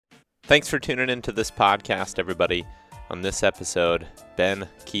Thanks for tuning into this podcast, everybody. On this episode, Ben,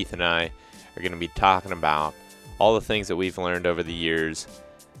 Keith, and I are going to be talking about all the things that we've learned over the years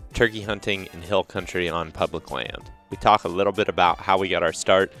turkey hunting in hill country on public land. We talk a little bit about how we got our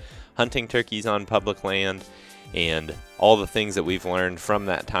start hunting turkeys on public land and all the things that we've learned from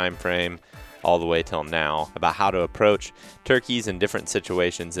that time frame all the way till now about how to approach turkeys in different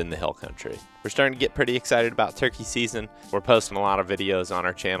situations in the hill country. We're starting to get pretty excited about turkey season. We're posting a lot of videos on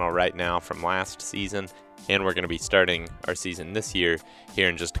our channel right now from last season, and we're going to be starting our season this year here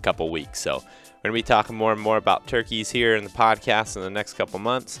in just a couple weeks. So we're going to be talking more and more about turkeys here in the podcast in the next couple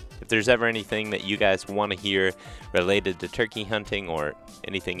months. If there's ever anything that you guys want to hear related to turkey hunting or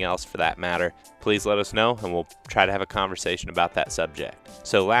anything else for that matter, please let us know and we'll try to have a conversation about that subject.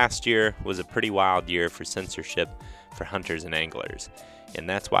 So last year was a pretty wild year for censorship for hunters and anglers. And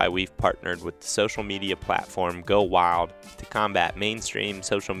that's why we've partnered with the social media platform Go Wild to combat mainstream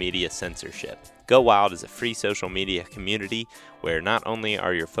social media censorship. Go Wild is a free social media community where not only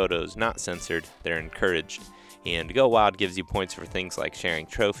are your photos not censored, they're encouraged. And Go Wild gives you points for things like sharing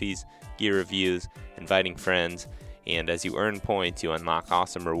trophies, gear reviews, inviting friends, and as you earn points, you unlock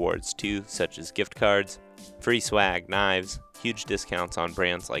awesome rewards too, such as gift cards, free swag, knives, huge discounts on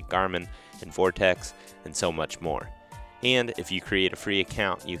brands like Garmin and Vortex, and so much more. And if you create a free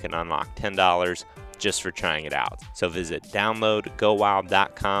account, you can unlock $10 just for trying it out. So visit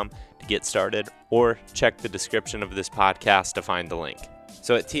downloadgowild.com to get started, or check the description of this podcast to find the link.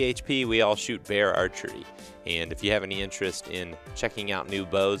 So at THP, we all shoot bear archery. And if you have any interest in checking out new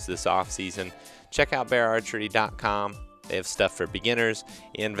bows this off-season, check out beararchery.com. They have stuff for beginners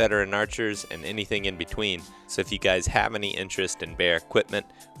and veteran archers and anything in between. So if you guys have any interest in bear equipment,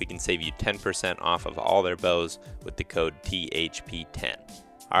 we can save you 10% off of all their bows with the code THP10.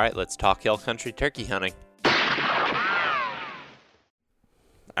 All right, let's talk hill country turkey hunting. All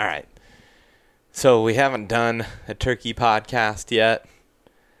right. So we haven't done a turkey podcast yet.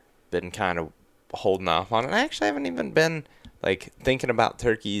 Been kind of holding off on it. I actually haven't even been thinking about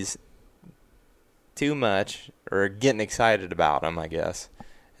turkeys too much or getting excited about them, I guess,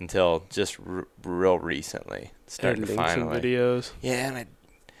 until just real recently. Starting to finally some videos. Yeah, and I,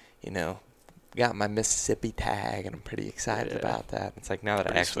 got my Mississippi tag, and I'm pretty excited about that. It's like now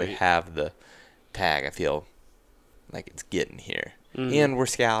that I actually have the tag, I feel like it's getting here. And we're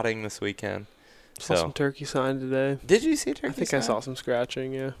scouting this weekend. Saw some turkey sign today. Did you see turkey sign? I think I saw some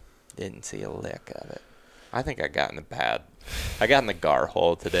scratching, yeah. Didn't see a lick of it. I think I got in the gar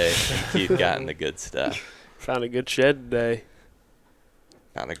hole today, and Keith got in the good stuff. Found a good shed today.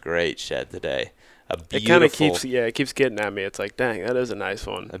 Found a great shed today. It kind of keeps getting at me. It's like, dang, that is a nice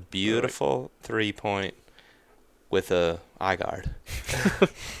one. A beautiful 3-point with a eye guard.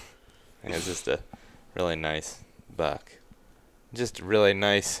 It's just a really nice buck. Just a really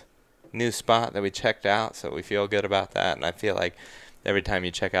nice new spot that we checked out, so we feel good about that. And I feel like every time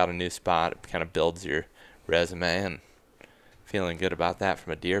you check out a new spot, it kind of builds your resume, and feeling good about that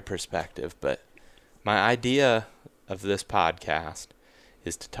from a deer perspective. But my idea of this podcast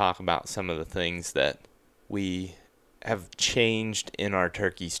is to talk about some of the things that we have changed in our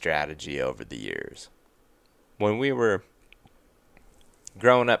turkey strategy over the years. When we were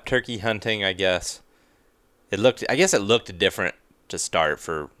growing up turkey hunting, I guess it looked different to start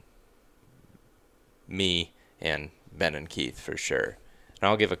for me and Ben and Keith for sure. And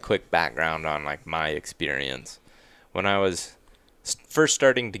I'll give a quick background on my experience. When I was first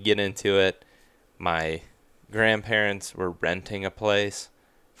starting to get into it, my grandparents were renting a place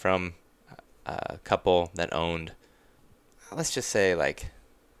from a couple that owned, let's just say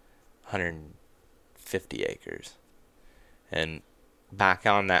 150 acres. And back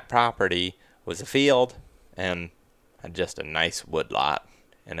on that property was a field and just a nice wood lot.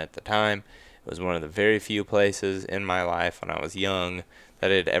 And at the time, it was one of the very few places in my life when I was young that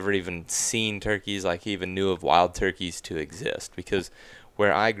I had ever even seen turkeys, even knew of wild turkeys to exist. Because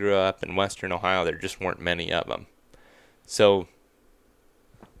where I grew up in western Ohio, there just weren't many of them. So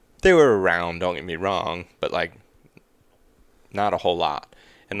they were around, don't get me wrong, but not a whole lot.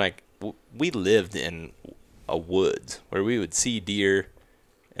 And we lived in a woods where we would see deer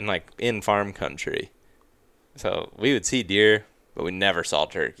in farm country. So we would see deer, but we never saw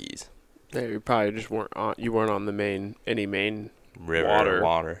turkeys. Yeah, you probably just weren't on the main river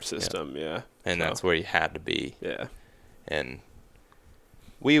water system, yeah. And so that's where you had to be. Yeah. And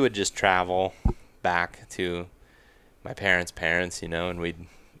we would just travel back to my parents' and we'd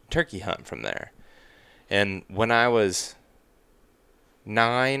turkey hunt from there. And when I was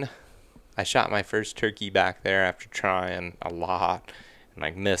 9, I shot my first turkey back there after trying a lot and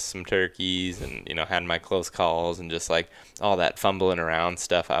like missed some turkeys and, you know, had my close calls and just like all that fumbling around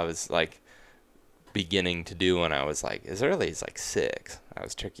stuff I was like beginning to do when I was like as early as like 6. I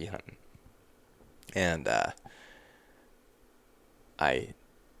was turkey hunting. And I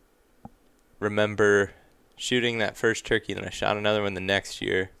remember shooting that first turkey, then I shot another one the next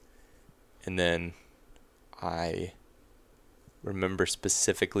year. And then I remember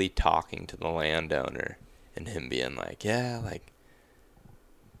specifically talking to the landowner and him being like, yeah, like,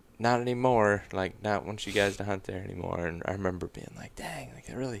 not anymore. Like, not want you guys to hunt there anymore. And I remember being like, dang, like,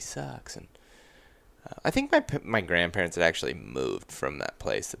 it really sucks. And I think my grandparents had actually moved from that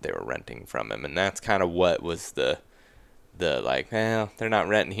place that they were renting from him. And that's kind of what was the like, well, they're not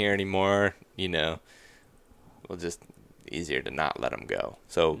renting here anymore. You know, well, just easier to not let them go.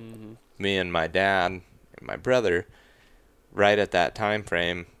 So me and my dad and my brother, right at that time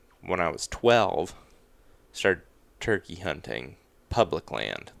frame, when I was 12, started turkey hunting public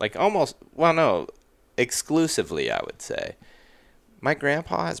land. Like almost, well, no, exclusively, I would say. My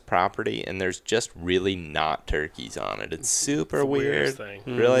grandpa has property, and there's just really not turkeys on it. It's super weird.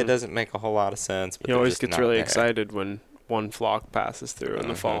 Really doesn't make a whole lot of sense. But he always gets really excited when one flock passes through in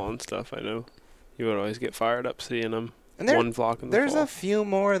the fall and stuff. I know. You would always get fired up seeing them. And one flock in the fall. There's a few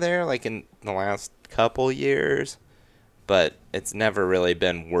more there, like in the last couple years, but it's never really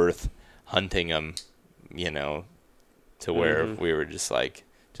been worth hunting them, you know, to where we were just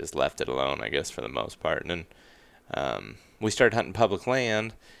left it alone, I guess, for the most part. And then we started hunting public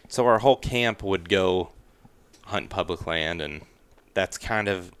land, so our whole camp would go hunt public land, and that's kind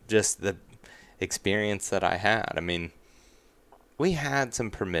of just the experience that I had. I mean, we had some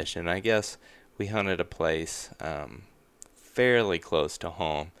permission. I guess we hunted a place fairly close to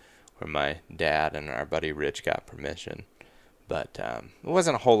home where my dad and our buddy Rich got permission. But it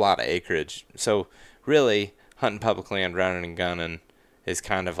wasn't a whole lot of acreage. So really, hunting public land, running and gunning is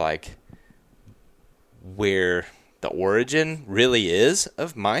kind of like where the origin really is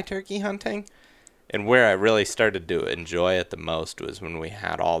of my turkey hunting. And where I really started to enjoy it the most was when we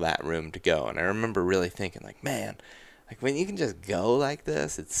had all that room to go. And I remember really thinking like, man, like when you can just go like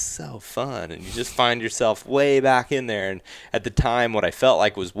this, it's so fun. And you just find yourself way back in there. And at the time, what I felt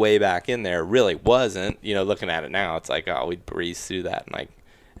like was way back in there really wasn't. You know, looking at it now, it's like, oh, we'd breeze through that in like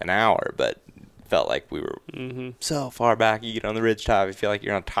an hour. But it felt like we were so far back. You get on the ridgetop, you feel like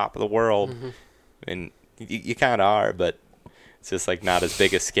you're on top of the world. And you kind of are, but it's just like not as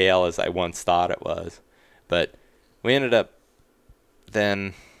big a scale as I once thought it was. But we ended up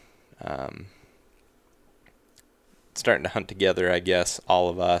then starting to hunt together, I guess, all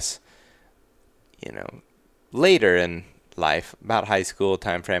of us, you know, later in life, about high school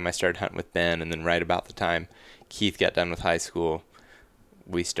time frame, I started hunting with Ben, and then right about the time Keith got done with high school,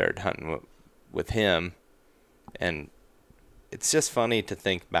 we started hunting with him. And it's just funny to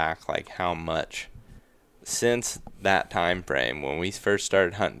think back, like, how much since that time frame when we first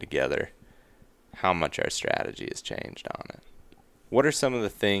started hunting together, how much our strategy has changed on it. What are some of the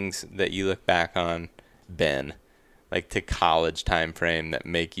things that you look back on, Ben, like to college time frame, that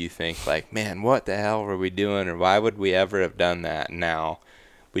make you think like, man, what the hell were we doing, or why would we ever have done that? And now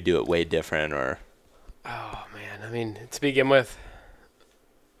we do it way different. Or oh man, I mean, to begin with,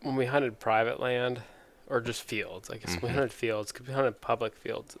 when we hunted private land or just fields, I guess we hunted fields, because we hunted public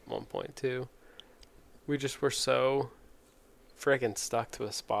fields at one point too. We just were so freaking stuck to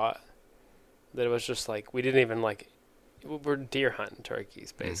a spot that it was just like we didn't even like. We're deer hunting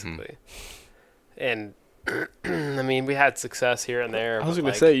turkeys basically, and I mean, we had success here and there. I was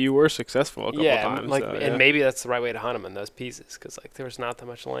going to say, you were successful a couple times. Like, and maybe that's the right way to hunt them in those pieces, because like there was not that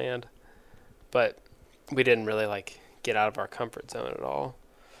much land, but we didn't really like get out of our comfort zone at all.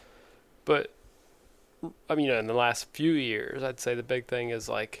 But I mean, you know, in the last few years, I'd say the big thing is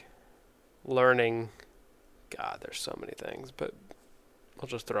like learning. God, there's so many things, but I'll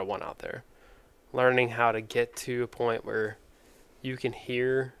just throw one out there. Learning how to get to a point where you can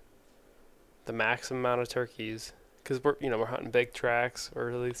hear the maximum amount of turkeys, because we're hunting big tracks, or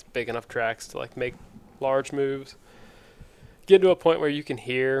at least big enough tracks to like make large moves. Get to a point where you can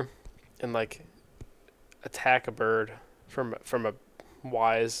hear and like attack a bird from a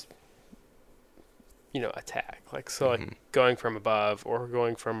wise, attack. Like so, like going from above or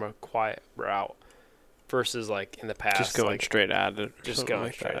going from a quiet route versus like in the past, just going like, straight at it, just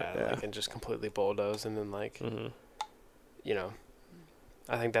going straight at it, like, and just completely bulldoze, and then like,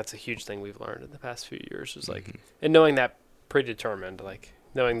 I think that's a huge thing we've learned in the past few years is like, and knowing that predetermined, like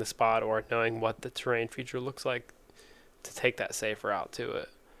knowing the spot or knowing what the terrain feature looks like to take that safe route to it.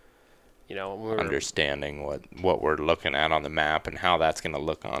 Understanding what we're looking at on the map and how that's going to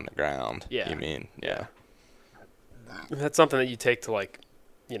look on the ground. Yeah. You mean, yeah. That's something that you take to, like,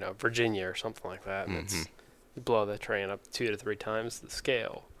 Virginia or something like that. And you blow the train up 2 to 3 times the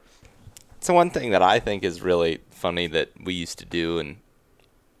scale. So one thing that I think is really funny that we used to do, and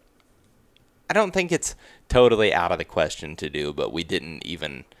I don't think it's totally out of the question to do, but we didn't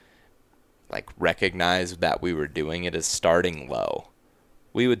even recognize that we were doing it, is starting low.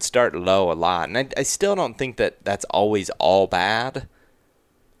 We would start low a lot, and I still don't think that that's always all bad,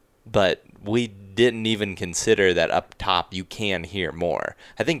 but we didn't even consider that up top you can hear more.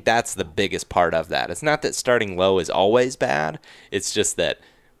 I think that's the biggest part of that. It's not that starting low is always bad. It's just that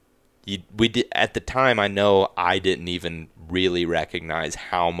we did at the time. I know I didn't even really recognize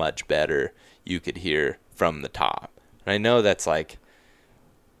how much better you could hear from the top. And I know that's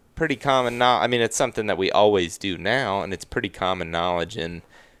pretty common now. I mean, it's something that we always do now, and it's pretty common knowledge in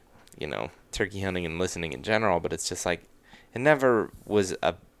turkey hunting and listening in general. But it's just it never was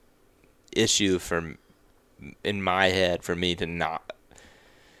a issue in my head for me to not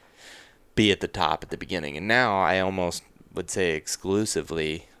be at the top at the beginning. And now I almost would say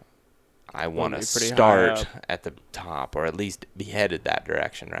exclusively I want to start at the top, or at least be headed that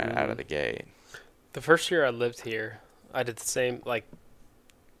direction right out of the gate. The first year I lived here, I did the same,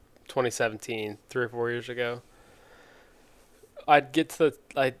 2017, 3 or 4 years ago. I'd get to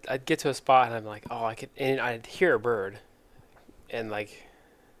a spot and I'm like, oh, and I'd hear a bird, and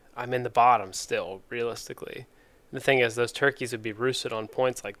I'm in the bottom still, realistically. And the thing is, those turkeys would be roosted on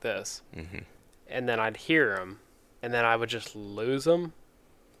points like this, and then I'd hear them, and then I would just lose them.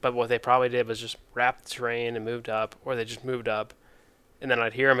 But what they probably did was just wrap the terrain and moved up, or they just moved up, and then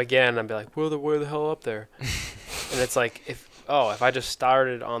I'd hear them again, and I'd be like, where the hell up there? And it's if I just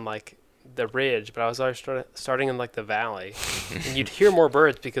started on the ridge, but I was always starting in the valley, and you'd hear more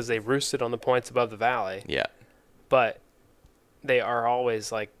birds because they roosted on the points above the valley. Yeah. But they are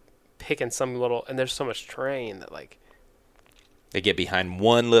always picking some little, and there's so much terrain that they get behind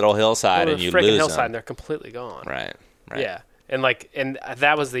one little hillside and you lose them. Hillside, and they're completely gone. Right. Yeah. And and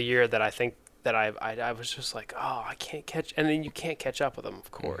that was the year that I think that I was just oh, I can't catch, and then you can't catch up with them,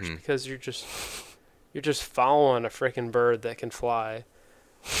 of course, because you're just following a freaking bird that can fly,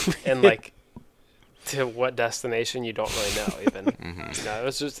 and to what destination you don't really know even. It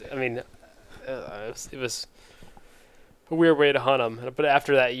was just, it was a weird way to hunt them. But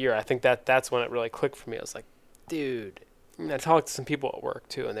after that year, I think that's when it really clicked for me. I was like, dude. I talked to some people at work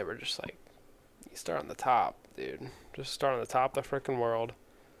too, and they were just you start on the top, dude. Just start on the top of the freaking world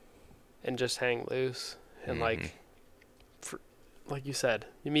and just hang loose. And like you said,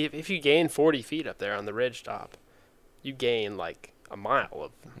 if you gain 40 feet up there on the ridge top, you gain a mile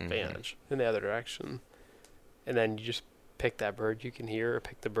of advantage in the other direction. And then you just pick that bird you can hear, or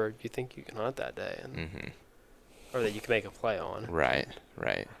pick the bird you think you can hunt that day, and or that you can make a play on. Right.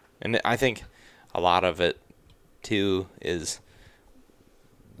 And I think a lot of it too is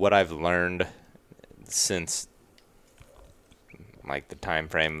what I've learned since the time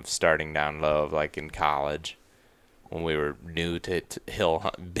frame of starting down low, of in college when we were new to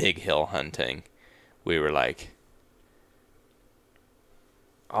big hill hunting. We were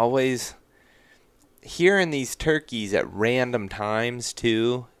always hearing these turkeys at random times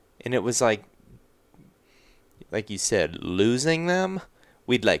too, and it was like you said, losing them.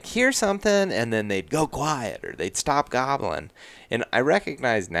 We'd hear something, and then they'd go quiet, or they'd stop gobbling. And I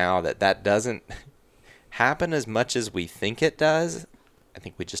recognize now that doesn't happen as much as we think it does. I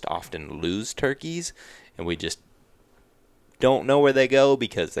think we just often lose turkeys, and we just don't know where they go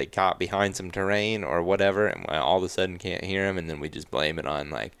because they caught behind some terrain or whatever, and all of a sudden can't hear them, and then we just blame it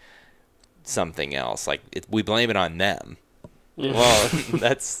on something else. We blame it on them. Yeah. Well,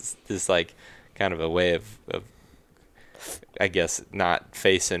 that's just kind of a way of I guess not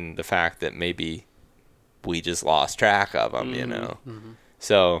facing the fact that maybe we just lost track of them,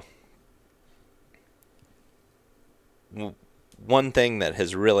 So one thing that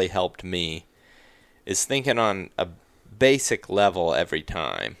has really helped me is thinking on a basic level every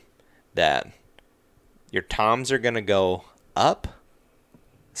time that your toms are going to go up,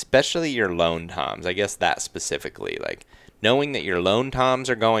 especially your lone toms. I guess that specifically, knowing that your lone toms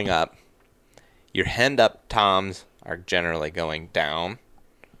are going up, your hen up toms are generally going down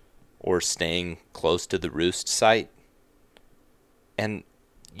or staying close to the roost site. And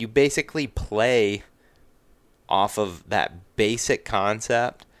you basically play off of that basic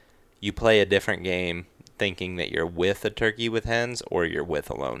concept. You play a different game thinking that you're with a turkey with hens or you're with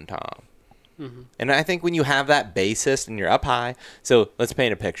a lone tom. And I think when you have that basis and you're up high, so let's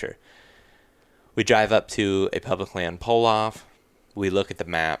paint a picture. We drive up to a public land pull-off. We look at the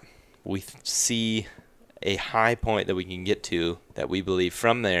map. We see a high point that we can get to that we believe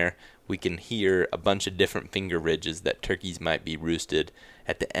from there we can hear a bunch of different finger ridges that turkeys might be roosted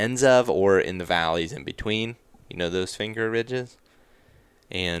at the ends of or in the valleys in between. You know those finger ridges?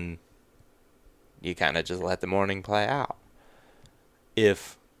 And you kind of just let the morning play out.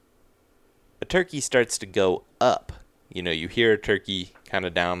 If a turkey starts to go up, you know, you hear a turkey kind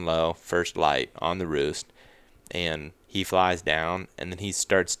of down low, first light on the roost, and he flies down, and then he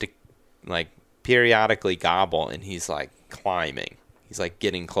starts to, like, periodically gobble, and he's, like, climbing. He's, like,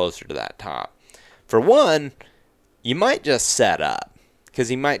 getting closer to that top. For one, you might just set up, because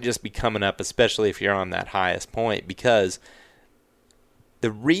he might just be coming up, especially if you're on that highest point, because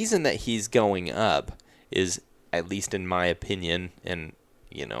the reason that he's going up is, at least in my opinion, and,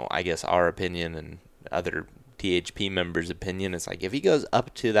 you know, I guess our opinion and other THP members' opinion, is like, if he goes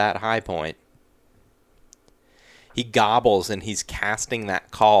up to that high point, he gobbles and he's casting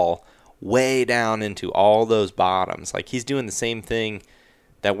that call way down into all those bottoms. Like, he's doing the same thing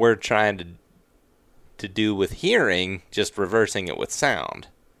that we're trying to do with hearing, just reversing it with sound.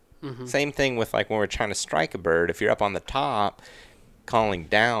 Mm-hmm. Same thing with, like, when we're trying to strike a bird. If you're up on the top calling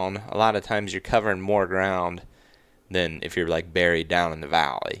down, a lot of times you're covering more ground than if you're, like, buried down in the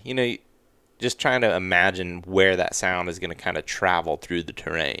valley. You know, just trying to imagine where that sound is going to kind of travel through the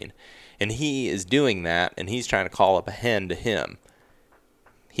terrain. And he is doing that, and he's trying to call up a hen to him.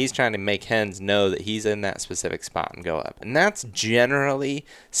 He's trying to make hens know that he's in that specific spot and go up. And that's, generally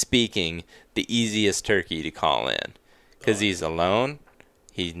speaking, the easiest turkey to call in. Because he's alone.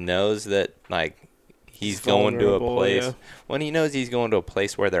 He knows that, like, he's going to a place. Yeah. When he knows he's going to a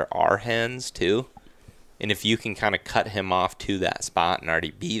place where there are hens, too. And if you can kind of cut him off to that spot and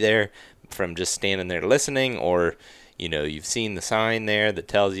already be there from just standing there listening, or, you know, you've seen the sign there that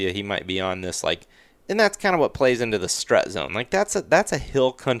tells you he might be on this, like, and that's kind of what plays into the strut zone. Like, that's a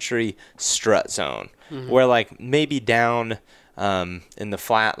hill country strut zone, mm-hmm. where, like, maybe down in the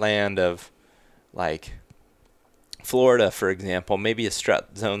flatland of, like, Florida, for example, maybe a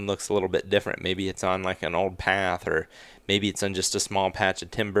strut zone looks a little bit different. Maybe it's on, like, an old path, or maybe it's on just a small patch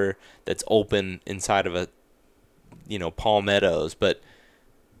of timber that's open inside of a, you know, palmettos. But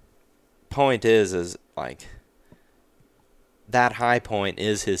point is like, that high point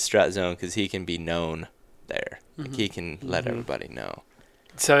is his strut zone because he can be known there. Mm-hmm. Like, he can let everybody know.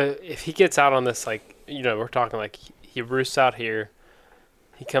 So if he gets out on this, like, you know, we're talking like he roosts out here,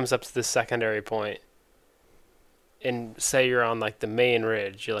 he comes up to this secondary point, and say you're on, like, the main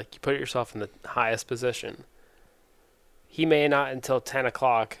ridge, you put yourself in the highest position. He may not until 10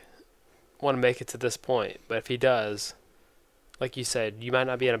 o'clock want to make it to this point, but if he does, like you said, you might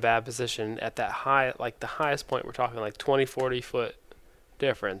not be in a bad position at that high, like the highest point. We're talking like 20, 40 foot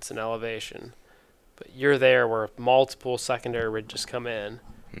difference in elevation, but you're there where multiple secondary ridges come in,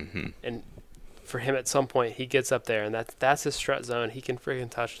 mm-hmm. and for him at some point he gets up there, and that's his strut zone. He can freaking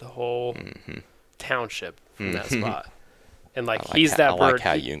touch the whole mm-hmm. township from that spot. And, like, he's that bird. I like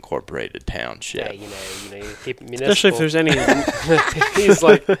how you incorporated township. Yeah, you keep it municipal. Especially if there's any.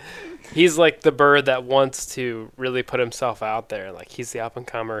 he's like the bird that wants to really put himself out there. Like, he's the up and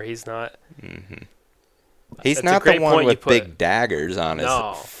comer. He's not. Mm-hmm. He's not the one with big daggers on his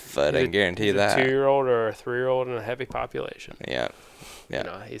foot. I can guarantee you that. A 2-year-old or a 3-year-old in a heavy population. Yeah. You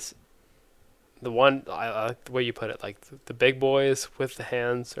know, he's the one. I like the way you put it. Like, the big boys with the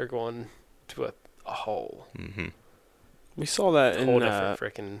hands are going to a hole. Mm-hmm. We saw that in a whole different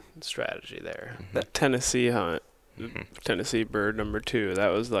freaking strategy there. Mm-hmm. That Tennessee hunt, Tennessee bird number 2. That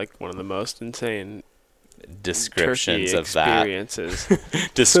was, like, one of the most insane descriptions of experiences.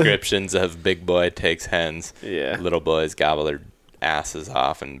 That. Descriptions of big boy takes hens. Yeah. Little boys gobble their asses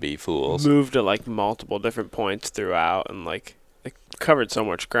off and be fools. Moved to, like, multiple different points throughout, and, like, they covered so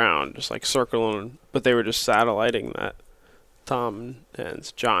much ground, just, like, circling, but they were just satelliting that tom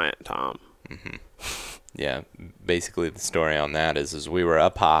hens, giant tom. Mm-hmm. Yeah, basically the story on that is we were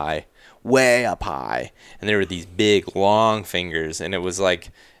up high, way up high, and there were these big, long fingers, and it was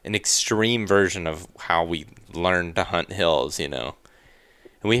like an extreme version of how we learned to hunt hills, you know.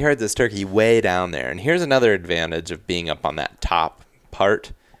 And we heard this turkey way down there, and here's another advantage of being up on that top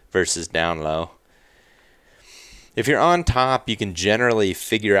part versus down low. If you're on top, you can generally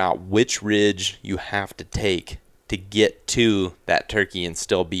figure out which ridge you have to take to get to that turkey and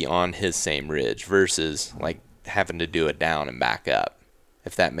still be on his same ridge versus, like, having to do it down and back up,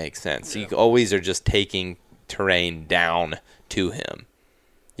 if that makes sense. Yeah. So you always are just taking terrain down to him.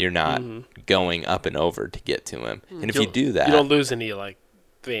 You're not going up and over to get to him. And if you do that, you don't lose any, like,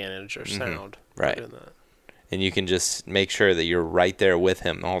 vantage or sound. Right. Doing that. And you can just make sure that you're right there with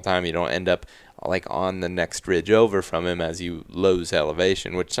him the whole time. You don't end up, like, on the next ridge over from him as you lose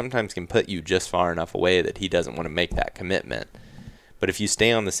elevation, which sometimes can put you just far enough away that he doesn't want to make that commitment. But if you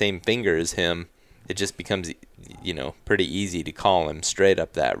stay on the same finger as him, it just becomes, pretty easy to call him straight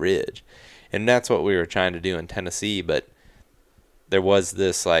up that ridge. And that's what we were trying to do in Tennessee, but there was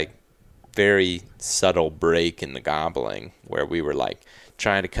this, very subtle break in the gobbling where we were,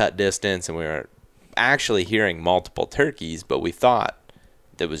 trying to cut distance, and we were actually hearing multiple turkeys, but we thought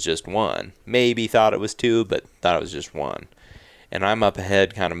there was just one. Maybe thought it was two, but thought it was just one. And I'm up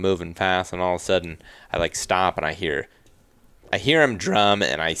ahead kind of moving fast, and all of a sudden I stop, and I hear him drum,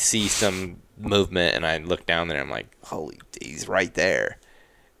 and I see some movement, and I look down there, and I'm like, holy, he's right there.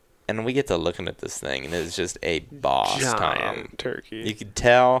 And we get to looking at this thing, and it's just a boss giant Tom. turkey. You could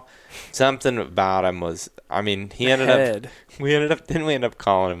tell something about him was, he ended up, didn't we end up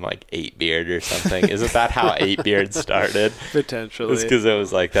calling him 8-beard or something? Isn't that how 8-beard started? Potentially. It's because it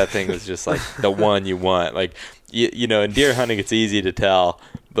was that thing was just the one you want. In deer hunting, it's easy to tell.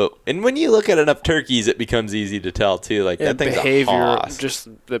 And when you look at enough turkeys, it becomes easy to tell too. That thing's a hoss. Just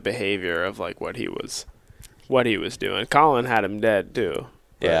the behavior of what he was doing. Colin had him dead too.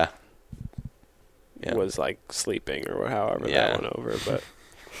 Yeah. Was sleeping or however that went over,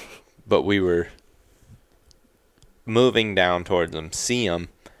 but we were moving down towards him, see him.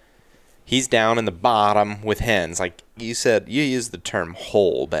 He's down in the bottom with hens. Like you said, you used the term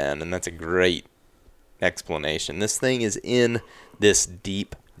hole, Ben, and that's a great explanation. This thing is in this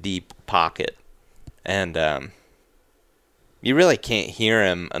deep, deep pocket, and you really can't hear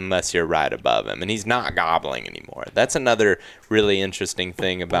him unless you're right above him, and he's not gobbling anymore. That's another really interesting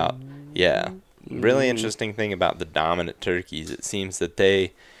thing about, really interesting thing about the dominant turkeys. It seems that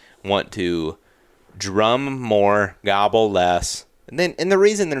they want to drum more, gobble less. And the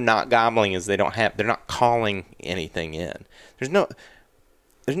reason they're not gobbling is they're not calling anything in. There's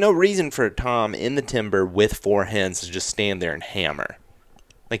no reason for a tom in the timber with 4 hens to just stand there and hammer.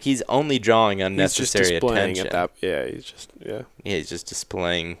 He's only drawing unnecessary attention. He's just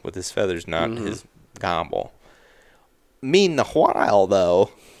displaying with his feathers, not his gobble. Meanwhile,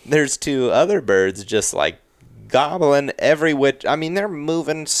 though, there's 2 other birds just gobbling every which. They're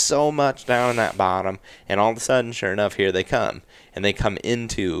moving so much down in that bottom, and all of a sudden, sure enough, here they come, and they come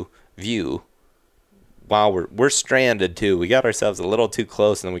into view. While we're stranded too, we got ourselves a little too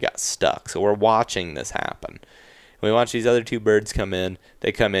close, and then we got stuck. So we're watching this happen. We watch these other 2 birds come in.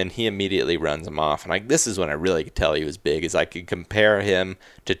 They come in. He immediately runs them off. And this is when I really could tell he was big. Is I could compare him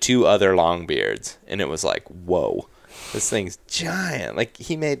to 2 other longbeards, and it was whoa, this thing's giant.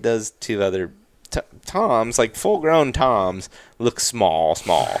 He made those 2 other toms, full-grown toms, look small.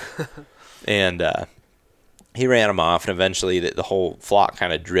 And he ran them off, and eventually the whole flock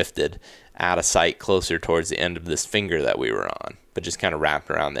kind of drifted out of sight closer towards the end of this finger that we were on, but just kind of wrapped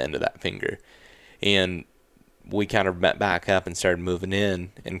around the end of that finger. And we kind of met back up and started moving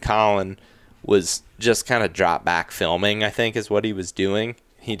in, and Colin was just kind of dropped back filming, I think is what he was doing.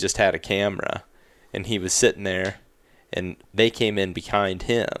 He just had a camera, and he was sitting there, and they came in behind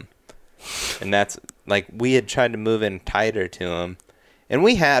him. And that's, we had tried to move in tighter to him, and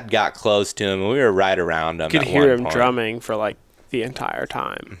we had got close to him, and we were right around him. You could hear him drumming for, the entire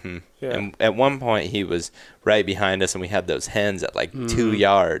time. Mm-hmm. Yeah. And at one point, he was right behind us, and we had those hens at 2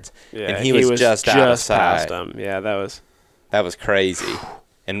 yards. Yeah, and he was just out of sight. Past them. Yeah, that was crazy.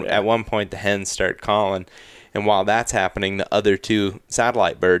 And at one point, the hens start calling, and while that's happening, the other 2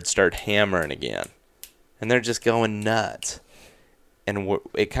 satellite birds start hammering again, and they're just going nuts. And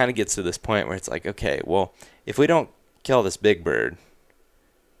it kind of gets to this point where it's okay, well, if we don't kill this big bird,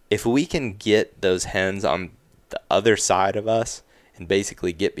 if we can get those hens on the other side of us and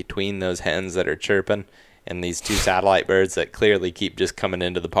basically get between those hens that are chirping and these 2 satellite birds that clearly keep just coming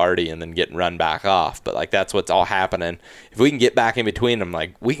into the party and then getting run back off, but that's what's all happening. If we can get back in between them,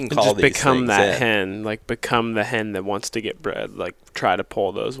 we can call these become things that in. hen, become the hen that wants to get bred, try to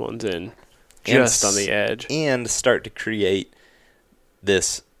pull those ones in just on the edge and start to create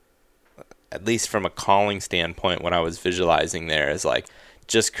this, at least from a calling standpoint, what I was visualizing there is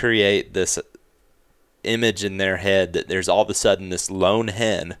just create this image in their head that there's all of a sudden this lone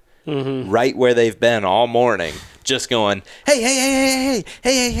hen right where they've been all morning, just going, hey,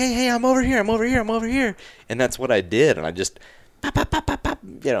 I'm over here. And that's what I did. And I just pop,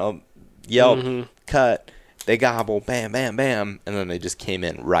 yelp, cut, they gobble, bam, bam, bam. And then they just came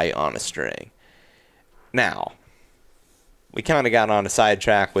in right on a string. Now, we kind of got on a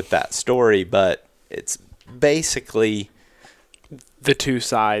sidetrack with that story, but it's basically the 2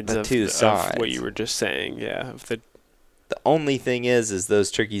 sides of what you were just saying, The only thing is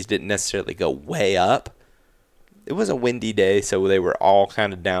those turkeys didn't necessarily go way up. It was a windy day, so they were all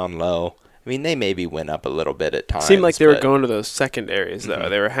kind of down low. They maybe went up a little bit at times. It seemed like they were going to those secondaries, though.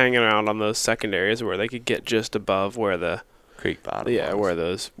 They were hanging around on those secondaries where they could get just above where the creek bottom. Yeah,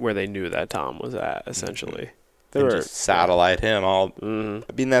 ones. where they knew that Tom was at, essentially. They And were just satellite him all. Mhm.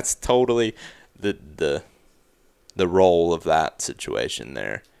 I mean, that's totally the role of that situation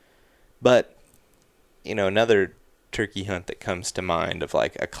there. But another turkey hunt that comes to mind of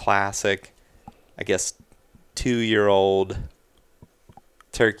like a classic, I guess, 2-year-old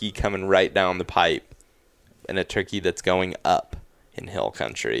turkey coming right down the pipe, and a turkey that's going up in hill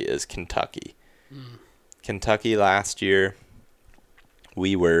country is Kentucky. Kentucky last year,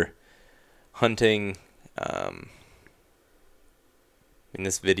 we were hunting. And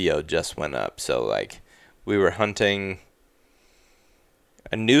this video just went up, so like we were hunting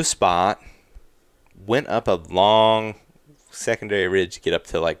a new spot, went up a long secondary ridge to get up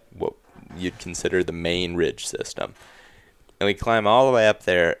to like what you'd consider the main ridge system, and we climb all the way up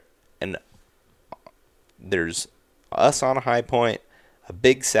there, and there's us on a high point, a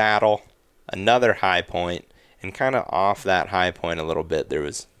big saddle, another high point, and kind of off that high point a little bit there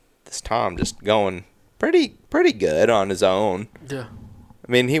was this Tom just going pretty good on his own. Yeah.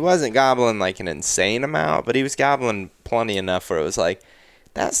 I mean, he wasn't gobbling like an insane amount, but he was gobbling plenty enough where it was like,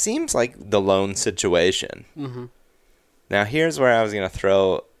 that seems like the lone situation. Mm-hmm. Now, here's where I was going to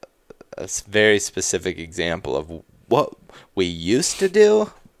throw a very specific example of what we used to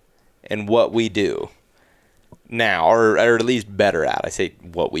do and what we do now, or at least better at. I say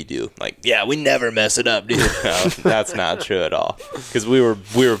what we do. Like, yeah, we never mess it up, dude. No, that's not true at all. Because we were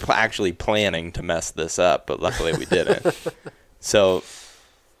actually planning to mess this up, but luckily we didn't. So,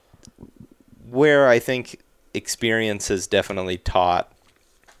 where I think experience has definitely taught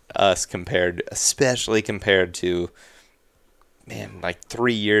us especially compared to, man, like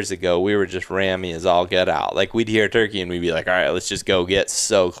 3 years ago, we were just rammy as all get out. Like, we'd hear turkey and we'd be like, all right, let's just go get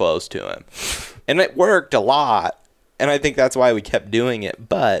so close to him. And it worked a lot, and I think that's why we kept doing it.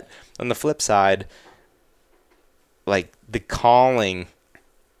 But on the flip side, like, the calling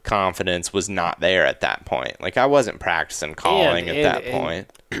confidence was not there at that point. Like, I wasn't practicing calling at that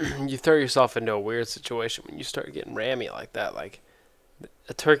point. You throw yourself into a weird situation when you start getting rammy like that. Like,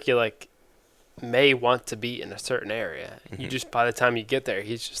 a turkey, like, may want to be in a certain area. Mm-hmm. You just, by the time you get there,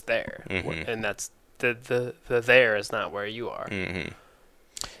 he's just there. Mm-hmm. And that's, the there is not where you are. Mm-hmm.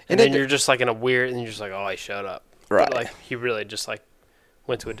 And then you're just, like, in a weird, and you're just like, oh, I showed up. Right. But, like, he really just, like,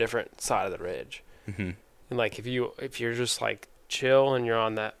 went to a different side of the ridge. Mm-hmm. And, like, if you're just, like, chill and you're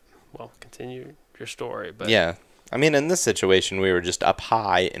on that, well, continue your story. But Yeah. I mean, in this situation, we were just up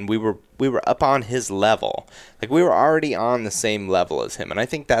high, and we were up on his level. Like, we were already on the same level as him, and I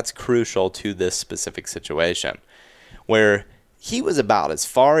think that's crucial to this specific situation, where he was about as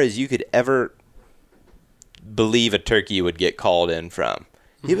far as you could ever believe a turkey would get called in from.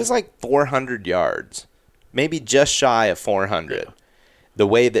 He was like 400 yards, maybe just shy of 400. Yeah. The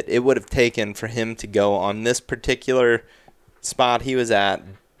way that it would have taken for him to go on this particular spot he was at,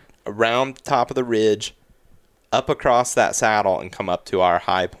 around the top of the ridge, up across that saddle, and come up to our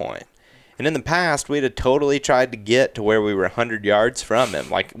high point. And in the past, we'd have totally tried to get to where we were 100 yards from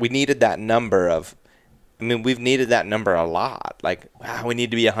him. Like, we needed that number of, I mean, we've needed that number a lot. Like, wow, we need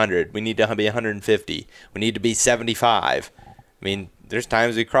to be 100. We need to be 150. We need to be 75. I mean, there's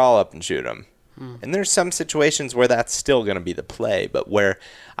times we crawl up and shoot them. And there's some situations where that's still going to be the play. But where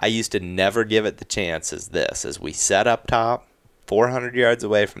I used to never give it the chance is this. As we set up top, 400 yards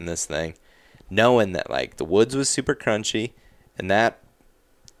away from this thing, knowing that, like, the woods was super crunchy, and that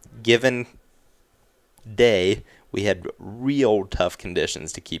given day, we had real tough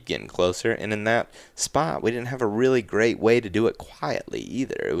conditions to keep getting closer. And in that spot, we didn't have a really great way to do it quietly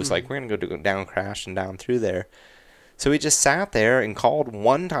either. It was like, we're going to go down, crash, and down through there. So we just sat there and called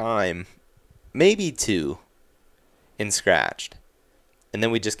one time, maybe two, and scratched. And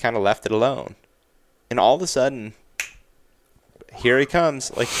then we just kind of left it alone. And all of a sudden, here he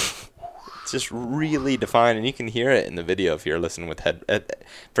comes. Like, it's just really defined, and you can hear it in the video if you're listening with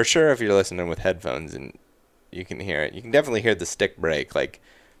for sure if you're listening with headphones, and you can hear it. You can definitely hear the stick break. Like,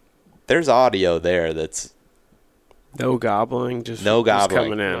 there's audio there that's no gobbling, just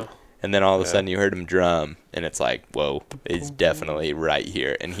gobbling coming in. And then all of a sudden you heard him drum, and it's like, whoa, he's definitely right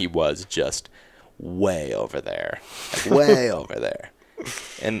here. And he was just way over there. Like, way over there.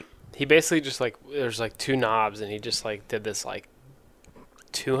 And he basically just, like, there's, like, two knobs, and he just, like, did this, like,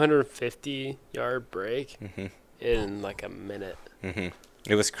 250-yard break in, like, a minute. Mm-hmm.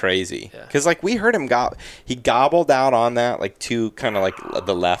 It was crazy. Yeah. Because, like, we heard him he gobbled out on that, like, to kind of, like,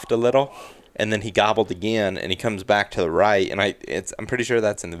 the left a little. And then he gobbled again, and he comes back to the right. And I'm pretty sure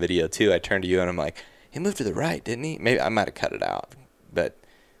that's in the video, too. I turned to you, and I'm like, he moved to the right, didn't he? Maybe I might have cut it out. But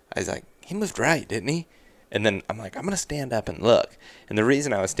I was like, he moved right, didn't he? And then I'm like, I'm going to stand up and look. And the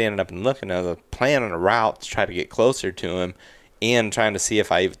reason I was standing up and looking, I was planning a route to try to get closer to him and trying to see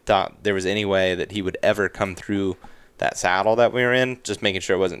if I thought there was any way that he would ever come through that saddle that we were in, just making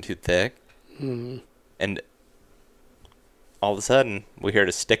sure it wasn't too thick. Mm-hmm. And all of a sudden, we heard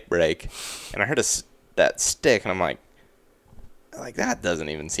a stick break. And I heard that stick, and I'm like, that doesn't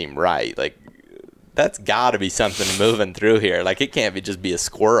even seem right. Like, that's got to be something moving through here. Like, it can't just be a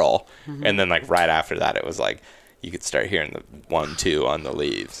squirrel. Mm-hmm. And then, like, right after that, it was like, you could start hearing the 1, 2 on the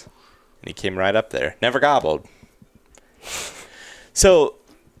leaves. And he came right up there. Never gobbled. So,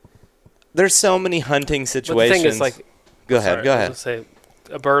 there's so many hunting situations. But the thing is, like... Go ahead. I was going to say,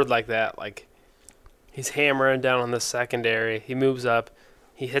 a bird like that, like, he's hammering down on the secondary. He moves up.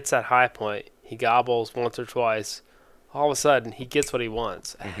 He hits that high point. He gobbles once or twice. All of a sudden, he gets what he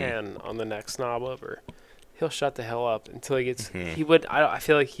wants, a hen on the next knob over. He'll shut the hell up until he gets... I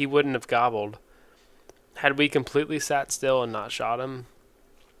feel like he wouldn't have gobbled. Had we completely sat still and not shot him,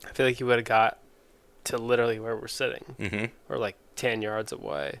 I feel like he would have got to literally where we're sitting, or like 10 yards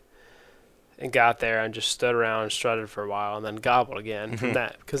away, and got there and just stood around and strutted for a while and then gobbled again from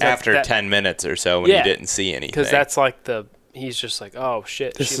that. Cause after 10 minutes or so when you didn't see anything. Because that's like he's just like, oh,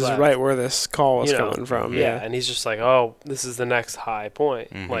 shit, this is left. right where this call was coming from. Yeah, and he's just like, oh, this is the next high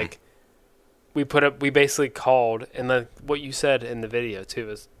point. Like, we basically called, and then what you said in the video, too,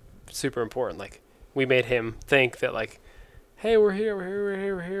 is super important. Like, we made him think that, like, hey, we're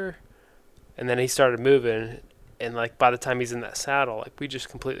here. And then he started moving, and, like, by the time he's in that saddle, like, we just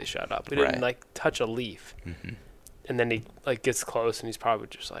completely shut up. We didn't, like, touch a leaf. And then he, like, gets close, and he's probably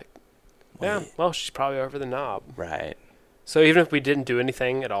just like, yeah, well, she's probably over the knob. Right. So even if we didn't do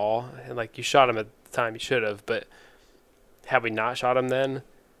anything at all, and like you shot him at the time you should have, but had we not shot him then,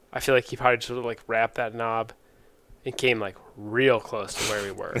 I feel like he probably just sort of like wrapped that knob and came like real close to where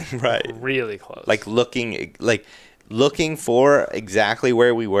we were. Right. Like, really close. Like looking for exactly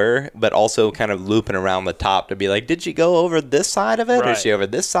where we were, but also kind of looping around the top to be like, did she go over this side of it? Right. Or is she over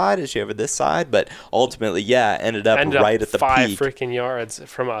this side? Is she over this side? But ultimately, ended up right at the 5 peak. Freaking yards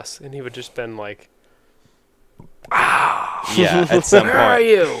from us, and he would just been like, yeah, at some point, where are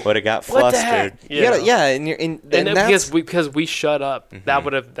you? Would have got flustered. What the heck? And because we shut up,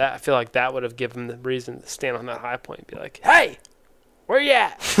 I feel like that would have given him the reason to stand on that high point and be like, hey, where you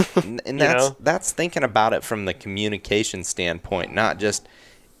at? And that's thinking about it from the communication standpoint, not just,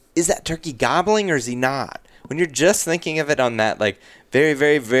 is that turkey gobbling or is he not? When you're just thinking of it on that, like, very,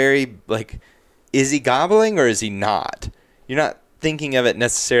 very, very, like, is he gobbling or is he not? You're not thinking of it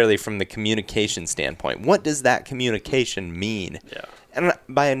necessarily from the communication standpoint. What does that communication mean? Yeah. And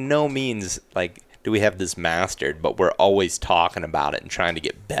by no means, like, do we have this mastered, but we're always talking about it and trying to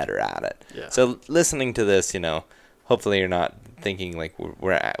get better at it. Yeah. So listening to this, hopefully you're not thinking like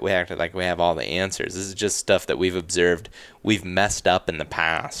we acted like we have all the answers. This is just stuff that we've observed, we've messed up in the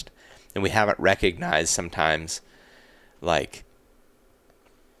past, and we haven't recognized sometimes, like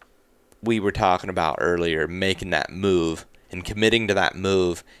we were talking about earlier, making that move and committing to that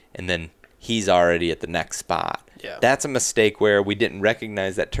move, and then he's already at the next spot. Yeah. That's a mistake where we didn't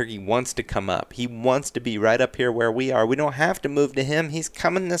recognize that turkey wants to come up. He wants to be right up here where we are. We don't have to move to him. He's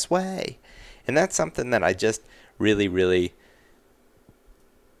coming this way. And that's something that I just really, really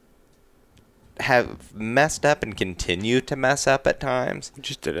have messed up and continue to mess up at times. We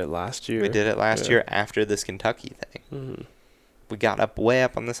just did it last year. We did it last year after this Kentucky thing. Mm-hmm. We got up way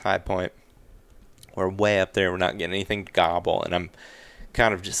up on this high point. We're way up there. We're not getting anything to gobble. And I'm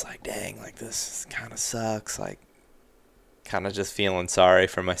kind of just like, dang, like this kind of sucks. Like, kind of just feeling sorry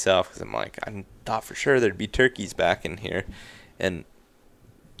for myself because I'm like, I thought for sure there'd be turkeys back in here. And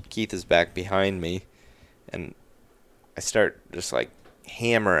Keith is back behind me. And I start just like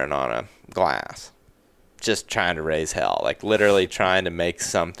hammering on a glass. Just trying to raise hell. Like literally trying to make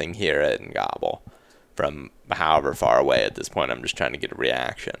something hear it and gobble from however far away at this point. I'm just trying to get a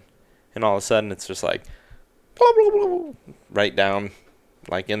reaction. And all of a sudden, it's just like, blah, blah, blah, right down,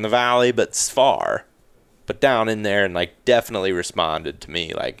 like in the valley, but far. But down in there, and like definitely responded to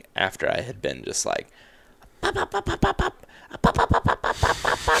me, like after I had been just like, pop, pop, pop, pop, pop, pop, pop, pop, pop,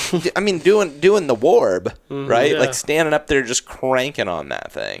 pop, pop. I mean, doing the warb, right? Yeah. Like standing up there just cranking on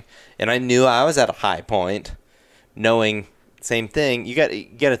that thing. And I knew I was at a high point, knowing same thing. You got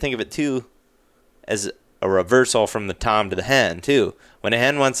to think of it too as a reversal from the tom to the hen too. When a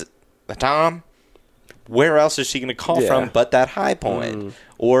hen wants the tom, where else is she going to call from but that high point?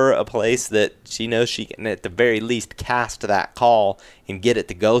 Or a place that she knows she can at the very least cast that call and get it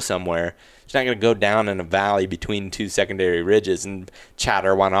to go somewhere. She's not going to go down in a valley between two secondary ridges and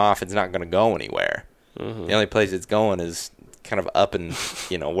chatter one off. It's not going to go anywhere. The only place it's going is kind of up and,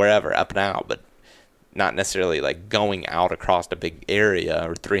 wherever, up and out. But not necessarily like going out across a big area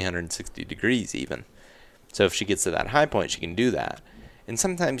or 360 degrees even. So if she gets to that high point, she can do that. And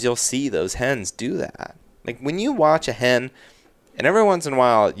sometimes you'll see those hens do that. Like when you watch a hen, and every once in a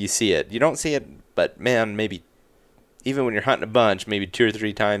while you see it. You don't see it, but man, maybe even when you're hunting a bunch, maybe 2 or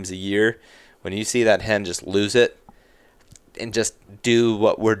 3 times a year, when you see that hen just lose it and just do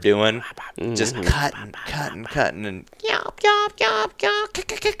what we're doing, just cutting and yop, yop, yop, yop,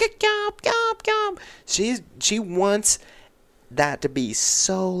 yop, yop, yop. She wants that to be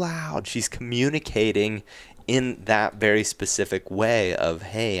so loud. She's communicating in that very specific way of,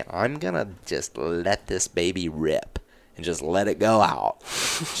 hey, I'm going to just let this baby rip and just let it go out.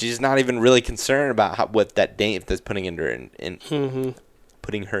 She's not even really concerned about what that if that's putting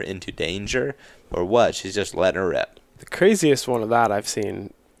putting her into danger or what. She's just letting her rip. The craziest one of that I've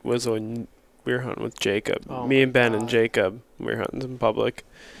seen was when we were hunting with Jacob. Me and Ben and Jacob, we were hunting in public.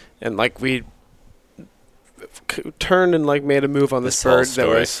 And, like, we turned and, like, made a move on this bird. This whole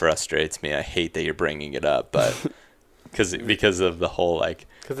story frustrates me. I hate that you're bringing it up, but because of the whole, like...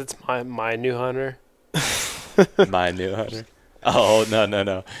 Because it's my new hunter. My new hunter. Oh, no.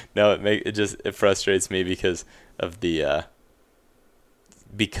 No, it frustrates me because of the...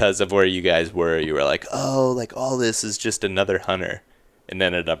 because of where you guys were. You were like, oh, like all this is just another hunter, and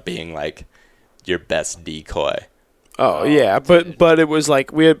ended up being like your best decoy. Oh yeah, but it was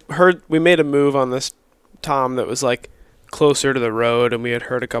like we made a move on this tom that was like closer to the road, and we had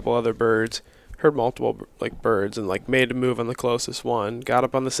heard a couple other birds, heard multiple like birds, and like made a move on the closest one. Got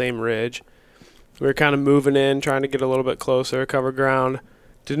up on the same ridge. We were kind of moving in, trying to get a little bit closer, cover ground.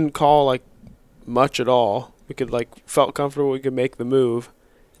 Didn't call like much at all. We could like felt comfortable. We could make the move.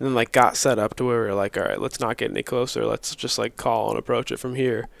 And then, like, got set up to where we were like, all right, let's not get any closer. Let's just, like, call and approach it from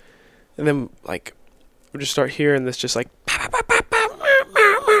here. And then, like, we just start hearing this just, like,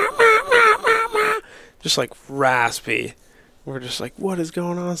 just, like, raspy. We're just like, what is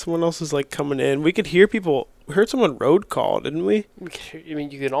going on? Someone else is, like, coming in. We could hear people. We heard someone road call, didn't we? I mean,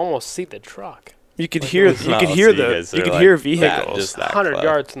 you could almost see the truck. You could hear hear vehicles just 100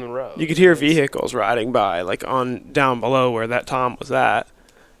 yards from the road. You could hear vehicles riding by, like, on down below where that tom was at.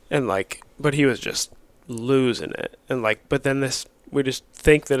 And, like, but he was just losing it. And, like, but then we just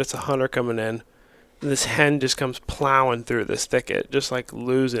think that it's a hunter coming in. And this hen just comes plowing through this thicket, just, like,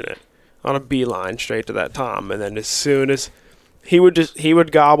 losing it on a beeline straight to that tom. And then as soon as he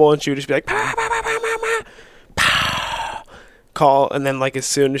would gobble and she would just be like, pow, pow, pow, pow, pow, pow, pow, call. And then, like, as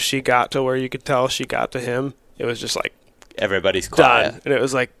soon as she got to where you could tell she got to him, it was just, like, everybody's quiet. Done. And it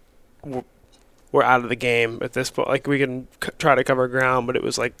was, like, we're out of the game at this point. Like, we can try to cover ground, but it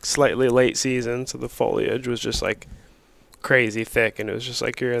was, like, slightly late season, so the foliage was just, like, crazy thick, and it was just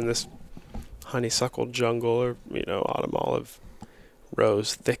like you're in this honeysuckle jungle or, you know, autumn olive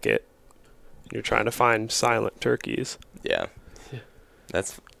rose thicket, and you're trying to find silent turkeys. Yeah.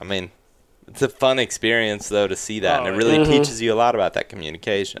 It's a fun experience, though, to see that, and it really teaches you a lot about that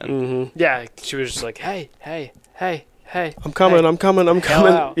communication. Yeah, she was just like, hey. I'm coming.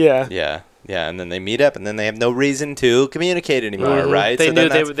 Yeah, and then they meet up, and then they have no reason to communicate anymore, right? They knew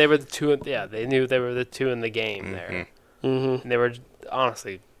they were the two. Yeah, they knew they were the two in the game there. And they were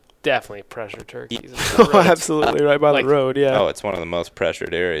honestly definitely pressure turkeys. Absolutely, right by the road. Yeah. Oh, it's one of the most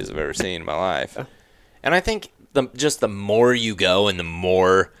pressured areas I've ever seen in my life. And I think the more you go and the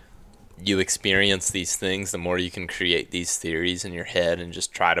more you experience these things, the more you can create these theories in your head and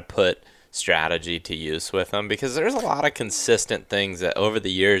just try to put strategy to use with them, because there's a lot of consistent things that over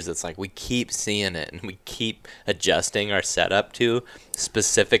the years it's like we keep seeing it and we keep adjusting our setup to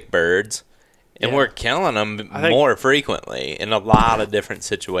specific birds, and we're killing them more frequently in a lot of different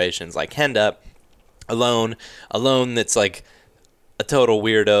situations, like henned up, alone that's like a total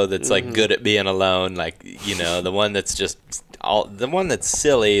weirdo that's like good at being alone, like, you know, the one that's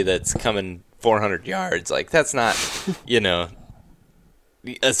silly that's coming 400 yards, like that's not, you know,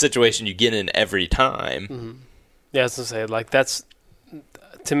 a situation you get in every time. Yeah, I was gonna say, like, that's,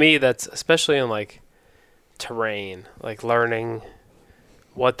 to me, that's especially in like terrain, like learning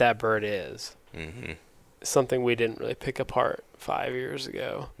what that bird is. Something we didn't really pick apart 5 years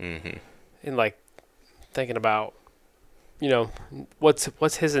ago. And like thinking about, you know,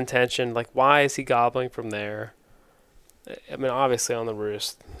 what's his intention? Like, why is he gobbling from there? I mean, obviously on the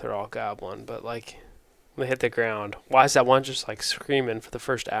roost they're all gobbling, but like, when they hit the ground, why is that one just like screaming for the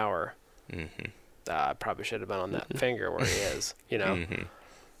first hour? I probably should have been on that finger where he is, you know.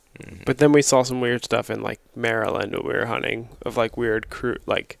 But then we saw some weird stuff in like Maryland when we were hunting, of like weird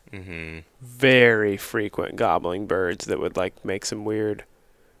very frequent gobbling birds that would like make some weird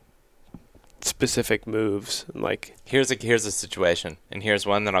specific moves and like. Here's a situation, and here's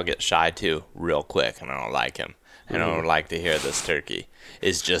one that I'll get shy to real quick, and I don't like him. I don't like to hear this turkey.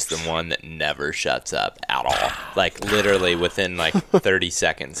 Is just the one that never shuts up at all. Like literally within like 30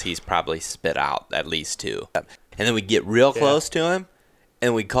 seconds, he's probably spit out at least 2. And then we get real close to him,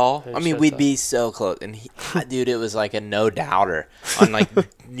 and we call. I mean, we'd be so close. And dude, it was like a no doubter on like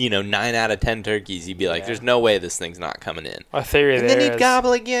 9 out of 10 turkeys. You'd be like, "There's no way this thing's not coming in." Our theory and there then he'd is,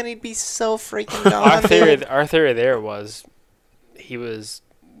 gobble again. He'd be so freaking gone. Our theory there was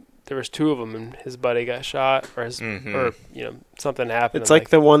there was 2 of them, and his buddy got shot, or something happened. It's like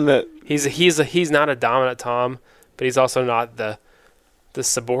the one that he's not a dominant tom, but he's also not the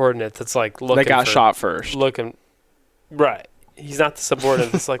subordinate that's like looking. That got shot first. Looking, right? He's not the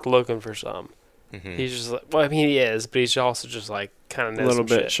subordinate that's like looking for some. Mm-hmm. He's just like, well, I mean, he is, but he's also just like kind of a little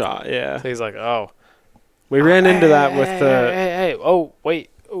bit shot. Yeah. So he's like, oh, we ran into that with the. Hey, oh wait,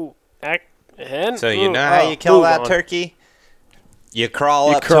 oh, hen. So how you kill that turkey? You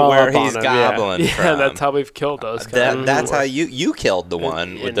crawl up to where he's gobbling from. Yeah, that's how we've killed those. That's how you killed the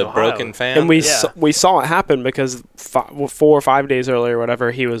one with the Ohio. broken fan. And we saw it happen because 4 or 5 days earlier, or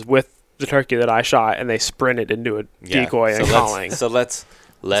whatever, he was with the turkey that I shot, and they sprinted into a decoy and calling. Let's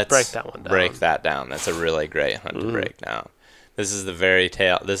break that one down. Break that down. That's a really great hunt to break down. This is the very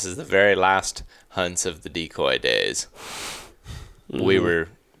last hunts of the decoy days. We were,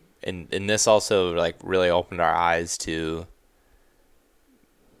 and this also like really opened our eyes to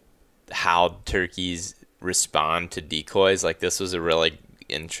how turkeys respond to decoys. Like this was a really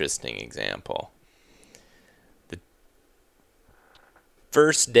interesting example. The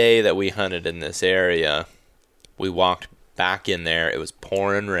first day that we hunted in this area, we walked back in there. It was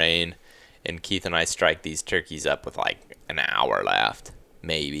pouring rain, and Keith and I strike these turkeys up with like an hour left,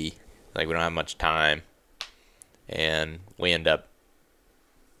 maybe. Like we don't have much time, and we end up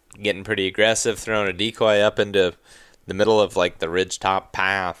getting pretty aggressive, throwing a decoy up into the middle of like the ridgetop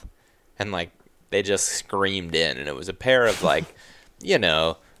path. And, like, they just screamed in. And it was a pair of, like,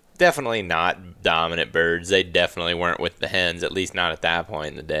 definitely not dominant birds. They definitely weren't with the hens, at least not at that point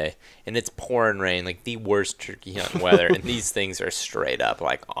in the day. And it's pouring rain, like the worst turkey hunting weather. And these things are straight up,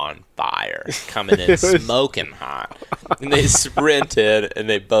 like, on fire, coming in smoking hot. And they sprinted, and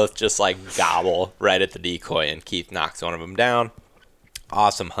they both just, like, gobble right at the decoy. And Keith knocks one of them down.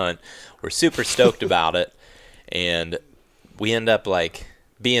 Awesome hunt. We're super stoked about it. And we end up, like,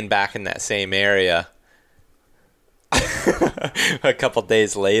 being back in that same area a couple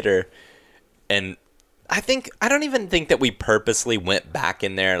days later, and I don't even think that we purposely went back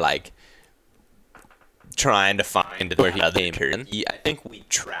in there like trying to find where he came here. I think we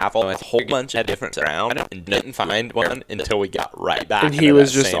traveled a whole bunch of different around and didn't find one until we got right back. And he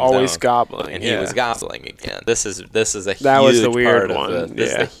was just always gobbling. And he was gobbling again. This is a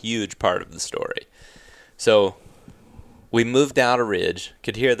huge part of the story. So we moved out a ridge,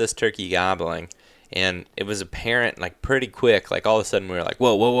 could hear this turkey gobbling, and it was apparent, like, pretty quick. Like, all of a sudden, we were like,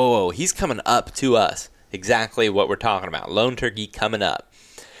 whoa, whoa, whoa, whoa. He's coming up to us. Exactly what we're talking about. Lone turkey coming up.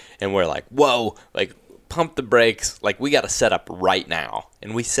 And we're like, whoa, like, pump the brakes. Like, we got to set up right now.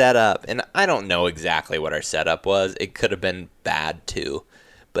 And we set up, and I don't know exactly what our setup was. It could have been bad, too.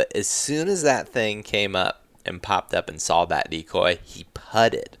 But as soon as that thing came up and popped up and saw that decoy, he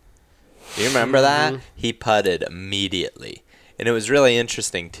putted. Do you remember that? He putted immediately. And it was really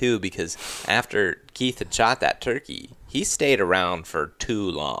interesting, too, because after Keith had shot that turkey, he stayed around for too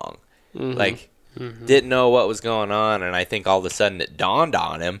long. Didn't know what was going on, and I think all of a sudden it dawned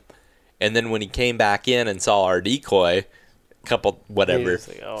on him. And then when he came back in and saw our decoy,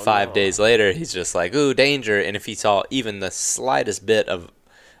 5 days later, he's just like, ooh, danger. And if he saw even the slightest bit of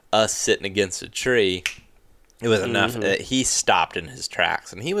us sitting against a tree, it was enough that he stopped in his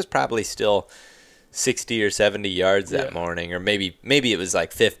tracks, and he was probably still 60 or 70 yards that morning, or maybe it was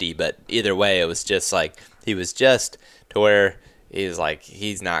like 50, but either way, it was just like, he was just to where he was like,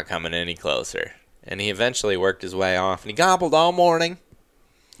 he's not coming any closer. And he eventually worked his way off, and he gobbled all morning,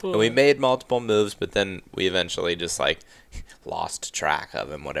 and we made multiple moves, but then we eventually just like lost track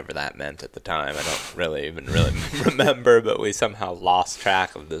of him, whatever that meant at the time. I don't really remember, but we somehow lost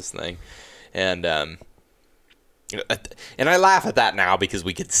track of this thing. And I laugh at that now because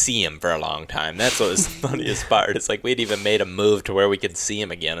we could see him for a long time. That's what was the funniest part. It's like we'd even made a move to where we could see him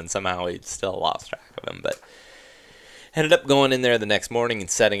again, and somehow we still lost track of him. But ended up going in there the next morning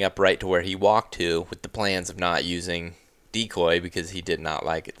and setting up right to where he walked to, with the plans of not using decoy because he did not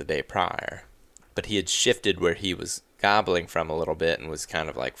like it the day prior. But he had shifted where he was gobbling from a little bit and was kind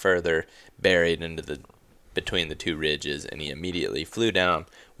of like further buried into between the two ridges, and he immediately flew down,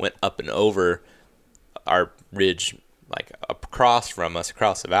 went up and over our ridge, like across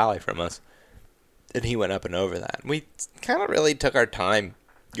the valley from us, And he went up and over that. And we kind of really took our time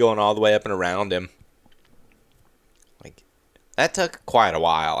going all the way up and around him. Like, that took quite a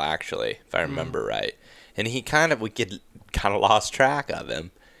while, actually, if I remember right. And we kind of lost track of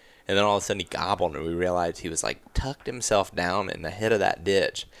him. And then all of a sudden he gobbled, and we realized he was like tucked himself down in the head of that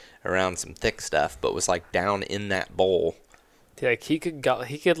ditch around some thick stuff, but was like down in that bowl. Yeah, he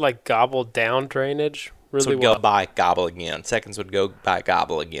could like gobble down drainage really would well. go by, gobble again. Seconds would go by,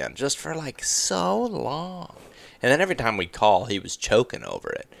 gobble again, just for like so long. And then every time we'd call, he was choking over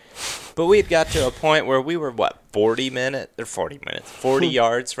it. But we had got to a point where we were 40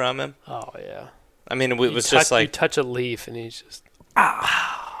 yards from him. Oh yeah. I mean, it was just like you touch a leaf, and he's just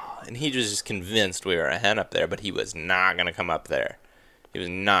and he was just convinced we were a hen up there, but he was not going to come up there. He was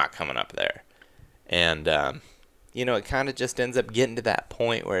not coming up there. And, it kind of just ends up getting to that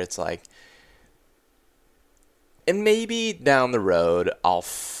point where it's like, and maybe down the road I'll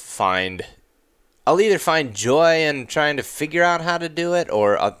either find joy in trying to figure out how to do it,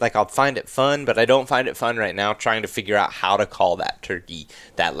 or I'll find it fun, but I don't find it fun right now trying to figure out how to call that turkey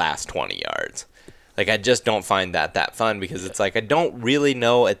that last 20 yards. Like, I just don't find that fun, because it's like I don't really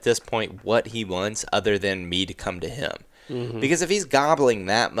know at this point what he wants other than me to come to him. Mm-hmm. Because if he's gobbling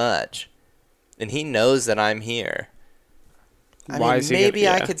that much and he knows that I'm here, maybe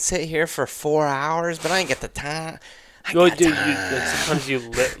I could sit here for 4 hours, but I ain't got the time. Sometimes you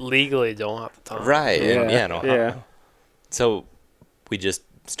legally don't have the time. Right. Yeah. So we just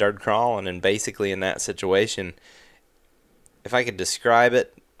started crawling, and basically in that situation, if I could describe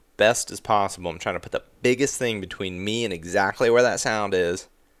it best as possible, I'm trying to put the biggest thing between me and exactly where that sound is,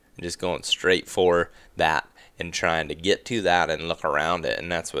 and just going straight for that and trying to get to that and look around it.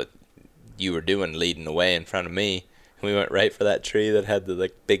 And that's what you were doing, leading the way in front of me. We went right for that tree that had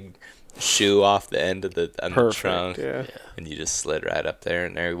the big shoe off the end of the trunk. Yeah. And you just slid right up there,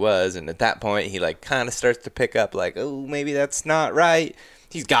 and there he was. And at that point, he kind of starts to pick up oh, maybe that's not right.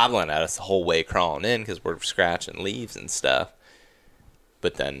 He's gobbling at us the whole way crawling in because we're scratching leaves and stuff.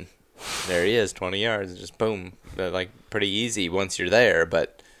 But then there he is, 20 yards, just boom, pretty easy once you're there.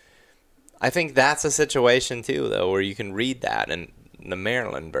 But I think that's a situation too, though, where you can read that, and the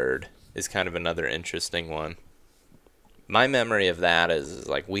Maryland bird is kind of another interesting one. My memory of that is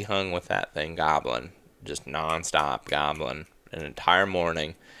we hung with that thing gobbling, just nonstop gobbling an entire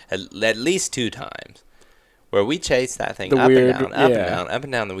morning, at least 2 times, where we chased that thing up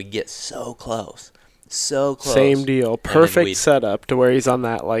and down, that we get so close. So close. Same deal. Perfect setup to where he's on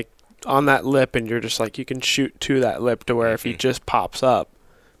that on that lip, and you're just you can shoot to that lip to where if he just pops up,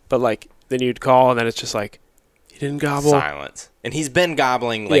 but then you'd call, and then it's just he didn't gobble. Silence. And he's been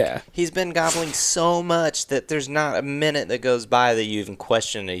gobbling he's been gobbling so much that there's not a minute that goes by that you even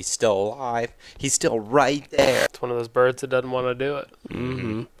question that he's still alive. He's still right there. It's one of those birds that doesn't want to do it.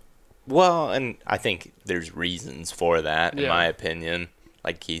 Mm-hmm. Well, and I think there's reasons for that, in my opinion.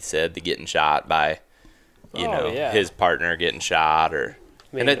 Like Keith said, the getting shot by his partner getting shot, or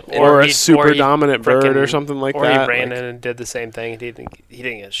a super dominant bird or something like that. Or he ran in and did the same thing. He didn't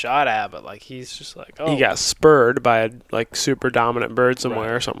get shot at, but he's just he got spurred by a super dominant bird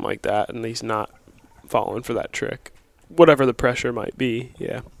somewhere or something like that, and he's not falling for that trick, whatever the pressure might be.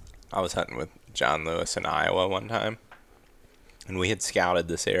 Yeah. I was hunting with John Lewis in Iowa one time, and we had scouted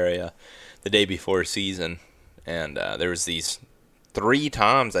this area the day before season, and there was these 3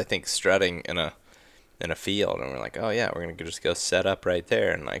 toms, I think, strutting in a field, and we're like, oh yeah, we're gonna just go set up right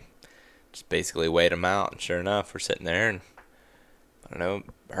there and just basically wait them out. And sure enough, we're sitting there, and I don't know,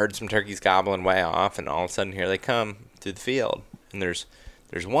 heard some turkeys gobbling way off, and all of a sudden here they come through the field, and there's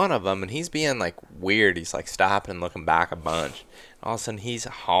one of them, and he's being weird. He's stopping and looking back a bunch. All of a sudden he's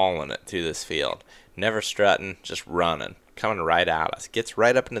hauling it through this field, never strutting, just running, coming right at us. Gets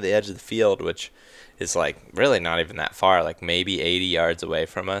right up into the edge of the field, which is really not even that far, maybe 80 yards away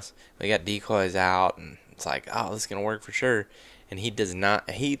from us. We got decoys out, and it's oh, this is gonna work for sure. And he does not.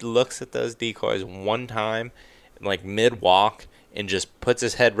 He looks at those decoys one time, mid walk, and just puts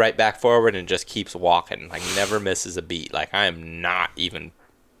his head right back forward and just keeps walking. Never misses a beat. I am not even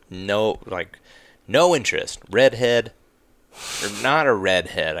no interest. Redhead, or not a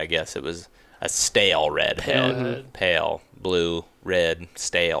redhead. I guess it was a stale redhead. Pale blue, red,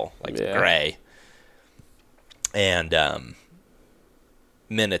 stale, gray. And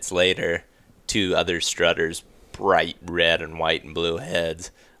minutes later, 2 other strutters, bright red and white and blue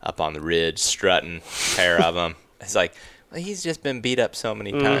heads, up on the ridge, strutting, pair of them. It's he's just been beat up so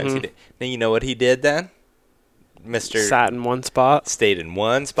many times. Then you know what he did then? Sat in one spot. Stayed in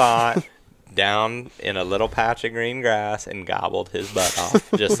one spot, down in a little patch of green grass, and gobbled his butt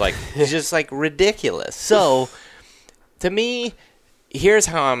off. Just ridiculous. So, to me, here's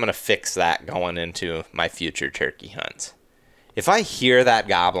how I'm going to fix that going into my future turkey hunts. If I hear that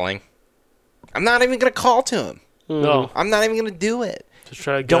gobbling, I'm not even going to call to him. No. I'm not even going to do it. Just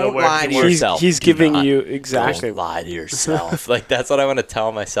try to get Don't away lie from to work. yourself. He's Do giving not- you exactly. Don't lie to yourself. Like, that's what I want to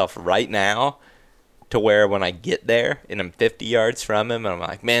tell myself right now, to where when I get there and I'm 50 yards from him and I'm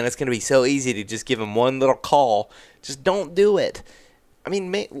like, man, it's going to be so easy to just give him one little call. Just don't do it. I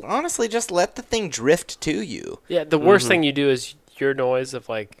mean, honestly, just let the thing drift to you. Yeah, the worst thing you do is your noise of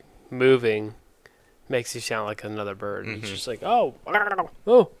like moving makes you sound like another bird. It's just like, oh,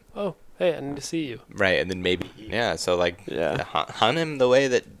 hey, I need to see you. Right, and then maybe, so like, Yeah. hunt him the way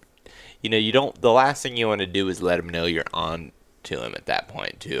that, you don't, the last thing you want to do is let him know you're on to him at that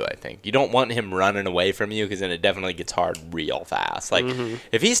point too. I think you don't want him running away from you, because then it definitely gets hard real fast. Like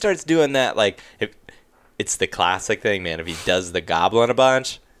if he starts doing that, like if it's the classic thing, man, if he does the gobbling a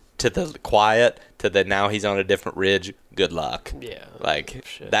bunch to the quiet to the now he's on a different ridge, good luck. Yeah. Like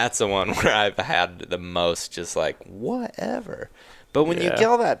Shit. that's the one where I've had the most just like whatever. But when you Yeah.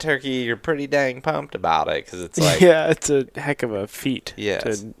 kill that turkey, you're pretty dang pumped about it, because it's like Yeah, it's a heck of a feat Yes.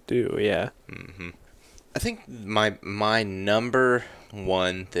 to do. Yeah. I think my number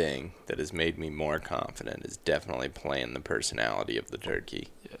one thing that has made me more confident is definitely playing the personality of the turkey.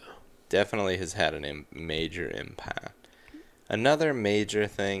 Yeah. Definitely has had a major impact. Another major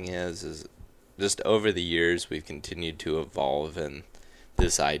thing is just over the years we've continued to evolve in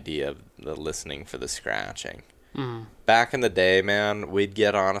this idea of the listening for the scratching. Back in the day, man, we'd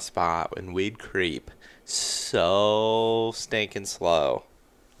get on a spot and we'd creep so stinking slow.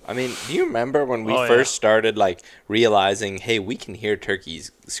 I mean, do you remember when we first started, like, realizing, hey, we can hear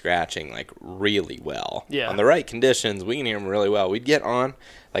turkeys scratching, like, really well. Yeah. On the right conditions, we can hear them really well. We'd get on,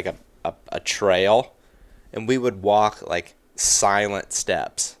 like, a trail, and we would walk, like, silent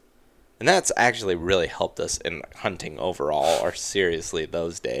steps. And that's actually really helped us in hunting overall, or seriously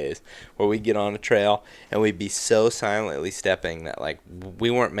those days, where we'd get on a trail, and we'd be so silently stepping that, like,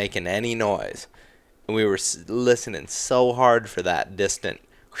 we weren't making any noise. And we were listening so hard for that distant.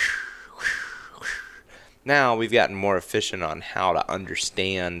 Now we've gotten more efficient on how to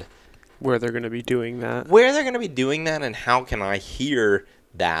understand Where they're going to be doing that. where they're going to be doing that, and how can I hear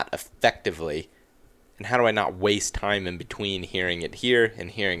that effectively, and how do I not waste time in between hearing it here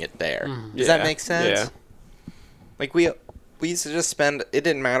and hearing it there. Does that Yeah. make sense? Yeah. Like we used to just spend, it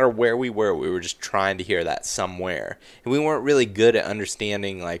didn't matter where we were just trying to hear that somewhere, and we weren't really good at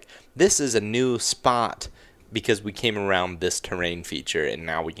understanding, like, this is a new spot because we came around this terrain feature and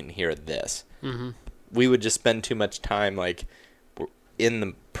now we can hear this. We would just spend too much time, like, in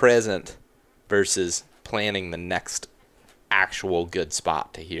the present versus planning the next actual good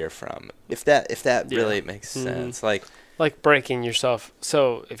spot to hear from. If that really makes sense. Like breaking yourself.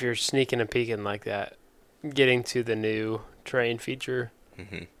 So if you're sneaking and peeking like that, getting to the new terrain feature,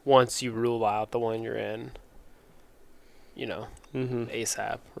 once you rule out the one you're in,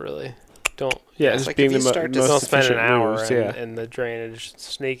 ASAP, really. Don't Yeah, it's just like being if the you start to most don't spend an efficient hour moves, in the drainage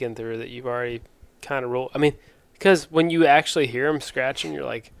sneaking through that you've already kind of ruled. I mean, because when you actually hear them scratching, you're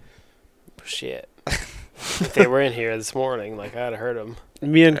like, shit. If they were in here this morning, like, I'd have heard them.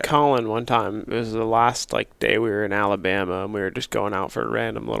 Me and Colin one time, it was the last like day we were in Alabama, and we were just going out for a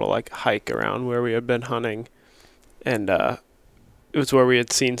random little like hike around where we had been hunting, and it was where we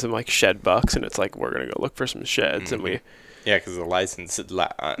had seen some like shed bucks, and it's like we're gonna go look for some sheds, and we yeah, because the license had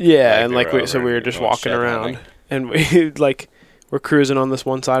and like we were just walking around, and we like we're cruising on this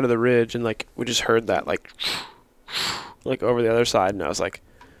one side of the ridge, and like we just heard that like over the other side, and I was like,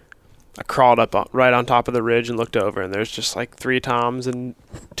 I crawled up right on top of the ridge and looked over, and there's just like 3 toms and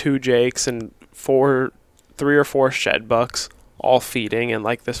 2 jakes and 3 or 4 shed bucks all feeding in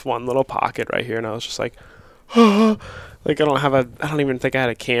like this one little pocket right here, and I was just like, like I don't even think I had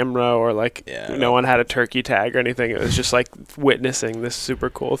a camera or like no one had a turkey tag or anything. It was just like witnessing this super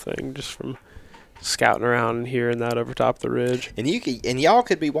cool thing just from scouting around and hearing that over top of the ridge. And y'all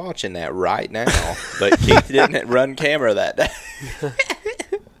could be watching that right now, but Keith didn't run camera that day.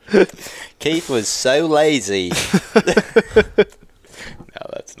 Keith was so lazy. No,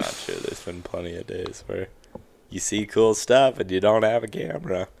 that's not true. There's been plenty of days where you see cool stuff and you don't have a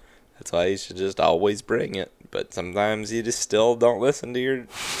camera. That's why you should just always bring it. But sometimes you just still don't listen to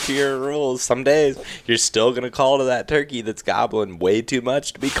your rules. Some days you're still gonna call to that turkey that's gobbling way too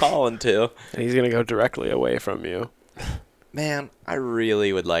much to be calling to. And he's gonna go directly away from you. Man, I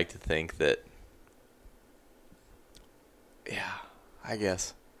really would like to think that. Yeah, I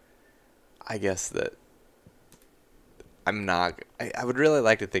guess that I'm not. I would really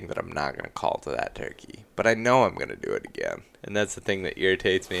like to think that I'm not going to call to that turkey, but I know I'm going to do it again, and that's the thing that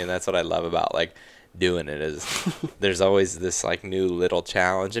irritates me, and that's what I love about like doing it. Is there's always this like new little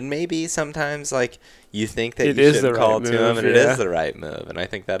challenge, and maybe sometimes like you think that you shouldn't call to him, and it is the right move. And I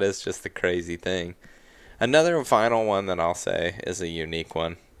think that is just the crazy thing. Another final one that I'll say is a unique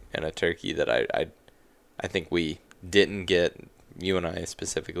one, and a turkey that I think we didn't get, you and I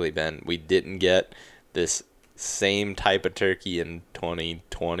specifically, Ben, we didn't get this same type of turkey in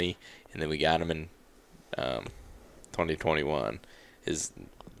 2020, and then we got him in 2021.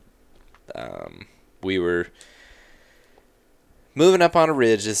 We were moving up on a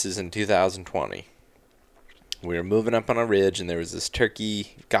ridge. This is in 2020. We were moving up on a ridge, and there was this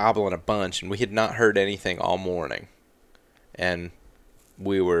turkey gobbling a bunch, and we had not heard anything all morning. And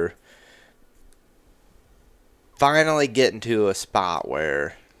we were finally getting to a spot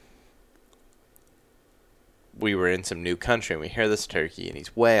where we were in some new country, and we hear this turkey, and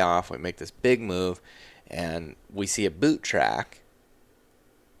he's way off. We make this big move, and we see a boot track,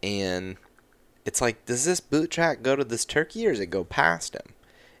 and it's like, does this boot track go to this turkey, or does it go past him?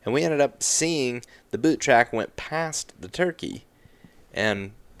 And we ended up seeing the boot track went past the turkey,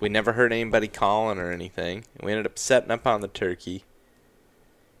 and we never heard anybody calling or anything. And we ended up setting up on the turkey.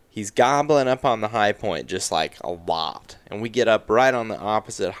 He's gobbling up on the high point just like a lot. And we get up right on the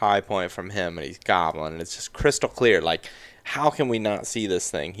opposite high point from him, and he's gobbling. And it's just crystal clear. Like, how can we not see this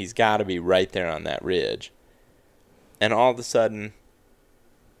thing? He's got to be right there on that ridge. And all of a sudden,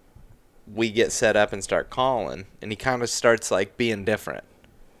 we get set up and start calling. And he kind of starts like being different.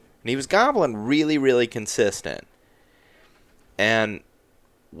 And he was gobbling really, really consistent. And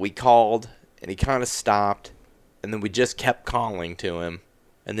we called, and he kind of stopped. And then we just kept calling to him.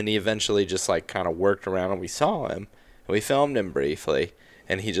 And then he eventually just like kind of worked around, and we saw him. And we filmed him briefly,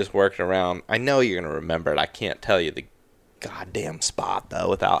 and he just worked around. I know you're going to remember it. I can't tell you the goddamn spot,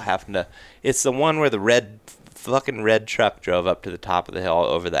 though, without having to. It's the one where the fucking red truck drove up to the top of the hill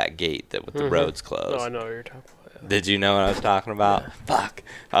over that gate that with the roads closed. Oh, I know what you're talking about. Yeah. Did you know what I was talking about? Yeah. Fuck.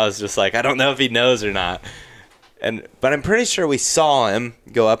 I was just like, I don't know if he knows or not. But I'm pretty sure we saw him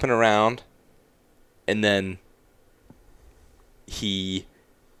go up and around, and then he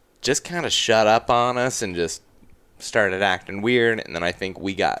just kind of shut up on us and just started acting weird. And then I think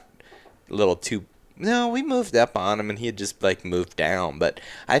we got a little too... No, we moved up on him, and he had just, like, moved down. But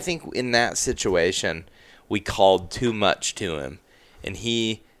I think in that situation, we called too much to him. And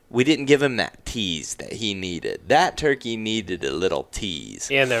we didn't give him that tease that he needed. That turkey needed a little tease.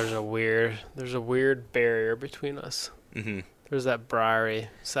 And there's a weird barrier between us. Mm-hmm. There's that briery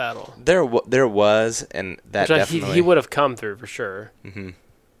saddle. There was, and that definitely... He would have come through for sure. Mm-hmm.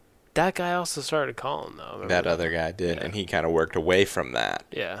 That guy also started calling, though. That other guy did, yeah. And he kind of worked away from that.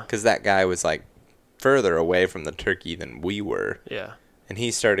 Yeah. Because that guy was, like, further away from the turkey than we were. Yeah. And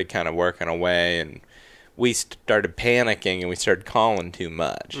he started kind of working away, and we started panicking, and we started calling too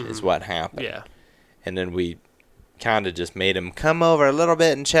much, is what happened. Yeah. And then we kind of just made him come over a little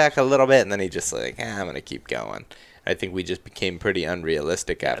bit and check a little bit, and then he just like, I'm going to keep going. I think we just became pretty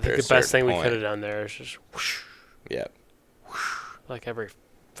unrealistic after a certain point. The best thing we could have done there is just whoosh. Yep. Whoosh, like every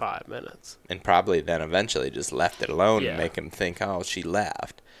 5 minutes. And probably then eventually just left it alone and make him think, oh, she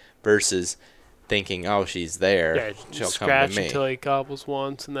left, versus thinking, oh, she's there. Yeah, she'll scratch come to me. Until he gobbles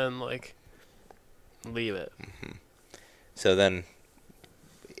once and then, like, leave it. Mm-hmm. So then,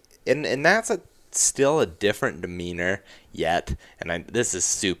 and that's still a different demeanor yet, and this is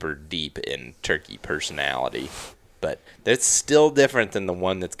super deep in turkey personality, but that's still different than the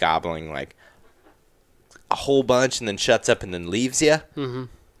one that's gobbling, like, a whole bunch and then shuts up and then leaves you. Mm-hmm.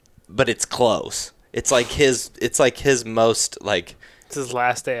 But it's close. It's like his most, like... It's his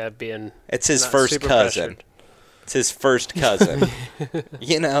last day of being... It's his first cousin. Pressured. It's his first cousin.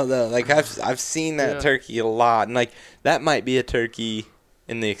 You know, though, like, I've seen that turkey a lot. And, like, that might be a turkey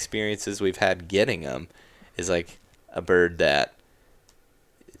in the experiences we've had getting them, is, like, a bird that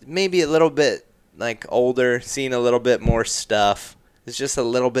maybe a little bit, like, older, seen a little bit more stuff. Is just a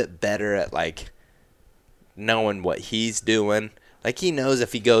little bit better at, like, knowing what he's doing. Like, he knows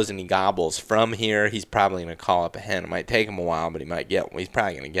if he goes and he gobbles from here, he's probably going to call up a hen. It might take him a while, but he's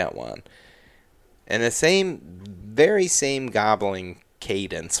probably going to get one. And the very same gobbling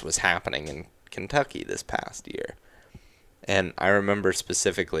cadence was happening in Kentucky this past year. And I remember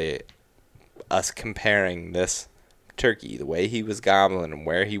specifically us comparing this turkey, the way he was gobbling and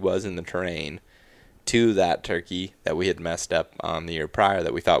where he was in the terrain, to that turkey that we had messed up on the year prior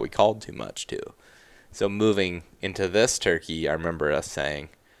that we thought we called too much to. So moving into this turkey, I remember us saying,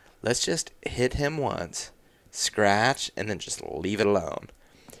 let's just hit him once, scratch, and then just leave it alone.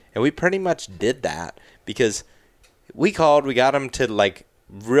 And we pretty much did that because we got him to, like,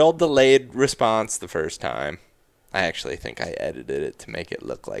 real delayed response the first time. I actually think I edited it to make it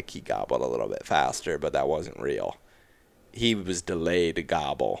look like he gobbled a little bit faster, but that wasn't real. He was delayed to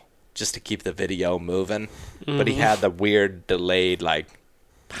gobble just to keep the video moving, but he had the weird delayed, like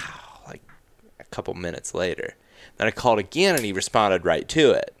a couple minutes later. Then I called again, and he responded right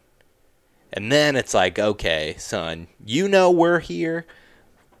to it. And then it's like, okay, son, you know we're here.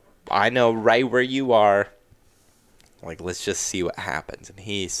 I know right where you are. Like, let's just see what happens. And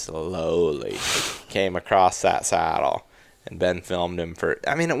he slowly came across that saddle, and Ben filmed him for,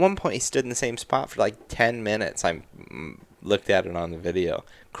 I mean, at one point he stood in the same spot for like 10 minutes. I looked at it on the video.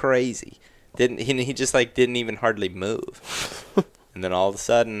 Crazy. He just like didn't even hardly move. And then all of a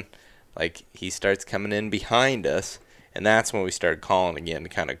sudden, like, he starts coming in behind us, and that's when we started calling again to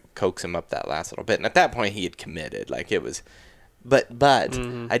kind of coax him up that last little bit. And at that point he had committed. Like, it was, but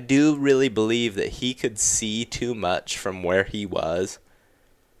I do really believe that he could see too much from where he was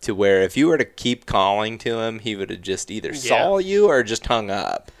to where if you were to keep calling to him, he would have just either saw you or just hung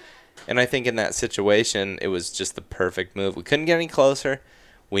up. And I think in that situation, it was just the perfect move. We couldn't get any closer.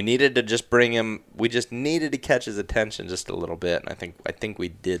 We needed to just bring him. We just needed to catch his attention just a little bit. And I think we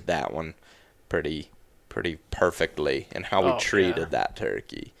did that one pretty perfectly in how we treated that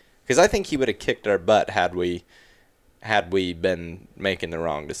turkey. Because I think he would have kicked our butt had we been making the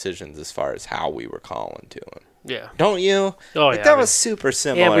wrong decisions as far as how we were calling to him. Yeah. Don't you? Oh, like, yeah. That was super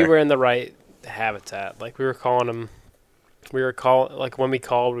similar. And we were in the right habitat. Like, we were calling him. Like, when we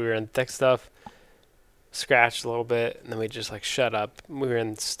called, we were in thick stuff, scratched a little bit, and then we just, like, shut up. We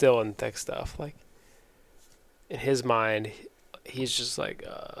were still in thick stuff. Like, in his mind, he's just like,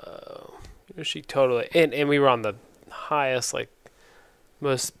 she totally. And we were on the highest, like,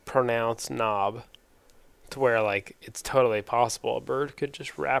 most pronounced knob, to where, like, it's totally possible a bird could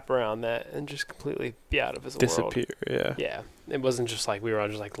just wrap around that and just completely be out of his world. Disappear, yeah. Yeah. It wasn't just like we were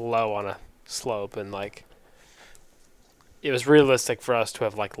just, like, low on a slope, and, like, it was realistic for us to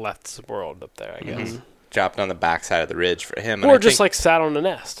have, like, left the world up there, I guess. Dropped on the backside of the ridge for him. Or just, like, sat on a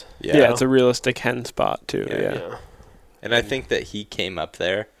nest. Yeah, it's a realistic hen spot, too. Yeah. And I think that he came up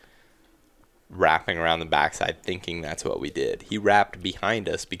there wrapping around the backside thinking that's what we did. He wrapped behind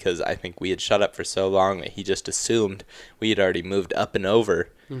us because I think we had shut up for so long that he just assumed we had already moved up and over.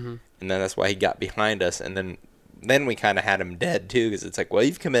 And then that's why he got behind us. And then we kind of had him dead, too, because it's like, well,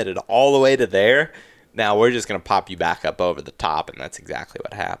 you've committed all the way to there. Now we're just going to pop you back up over the top, and that's exactly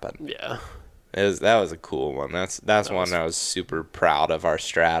what happened. Yeah. That was a cool one. That's one I was super proud of our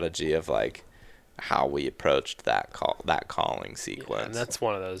strategy of, like, how we approached that calling sequence. Yeah, and that's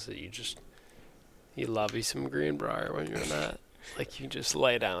one of those that you love you some Greenbrier when you're in that. Like, you just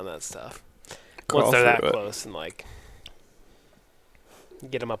lay down that stuff. Once they're that close, and, like,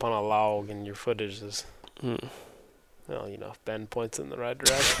 get them up on a log and your footage is, well, you know, if Ben points in the right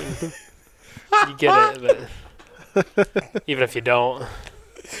direction, you get it, but even if you don't.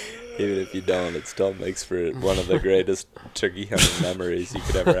 Even if you don't, it still makes for one of the greatest turkey hunting memories you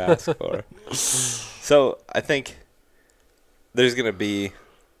could ever ask for. So I think there's going to be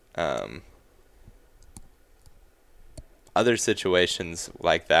other situations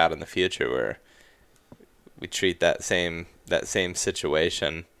like that in the future where we treat that same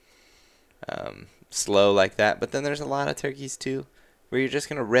situation slow like that. But then there's a lot of turkeys too where you're just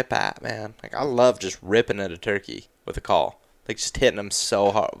going to rip at, man. Like, I love just ripping at a turkey with a call. Like, just hitting them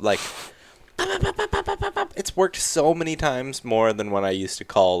so hard. Like, it's worked so many times more than when I used to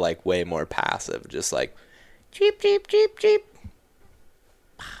call, like, way more passive. Just like, cheep, cheep, cheep, cheep.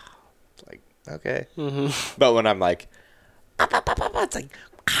 It's like, okay. But when I'm like, it's like,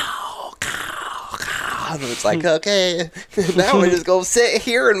 cow, cow, cow. And it's like, okay, now we're just going to sit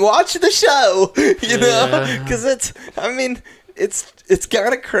here and watch the show, you know? Because it's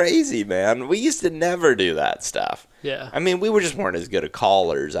kind of crazy, man. We used to never do that stuff. Yeah. I mean, we just weren't as good at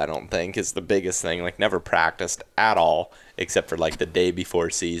callers, I don't think, is the biggest thing. Like, never practiced at all, except for, like, the day before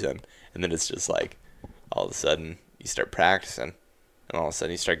season. And then it's just, like, all of a sudden, you start practicing. And all of a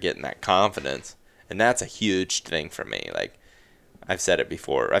sudden, you start getting that confidence. And that's a huge thing for me. Like, I've said it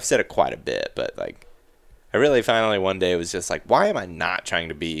before. I've said it quite a bit. But, like, I really finally one day was just like, why am I not trying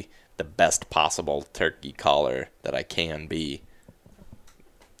to be the best possible turkey caller that I can be?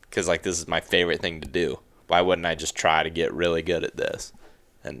 Because, like, this is my favorite thing to do. Why wouldn't I just try to get really good at this?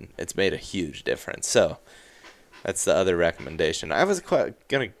 And it's made a huge difference. So that's the other recommendation. I was going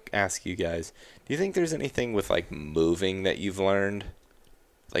to ask you guys, do you think there's anything with, like, moving that you've learned?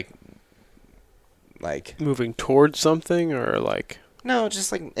 Like moving towards something, or, like... No,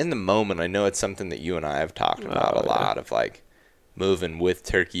 just, like, in the moment. I know it's something that you and I have talked about a lot, of, like, moving with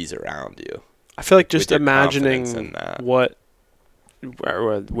turkeys around you. I feel like just imagining what...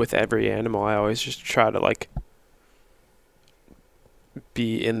 with every animal, I always just try to, like,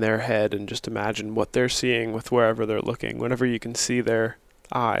 be in their head and just imagine what they're seeing with wherever they're looking. Whenever you can see their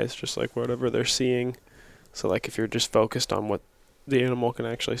eyes, just like whatever they're seeing. So like if you're just focused on what the animal can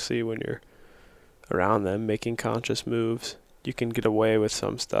actually see when you're around them, making conscious moves, you can get away with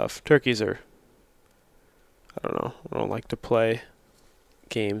some stuff. Turkeys are, I don't know, I don't like to play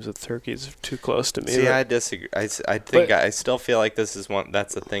games with turkeys too close to me. See, I disagree. I think I still feel like this is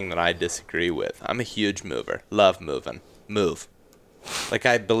that's the thing that I disagree with. I'm a huge mover. Love moving. Move. Like,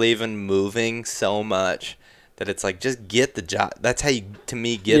 I believe in moving so much that it's like, just get the job. That's how you, to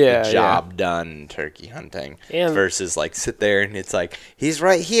me, get the job done in turkey hunting. And versus, like, sit there and it's like, he's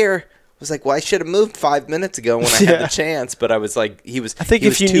right here. I was like, well, I should have moved 5 minutes ago when I had the chance. But I was like, I think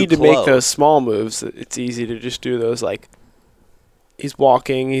if you need to make those small moves, it's easy to just do those, like, he's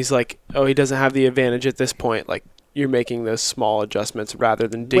walking, he's like, oh, he doesn't have the advantage at this point. Like, you're making those small adjustments rather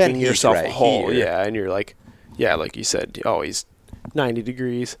than digging yourself a hole. Here. Yeah, and you're like, yeah, like you said, oh, he's 90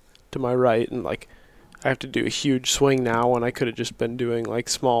 degrees to my right, and like I have to do a huge swing now when I could have just been doing like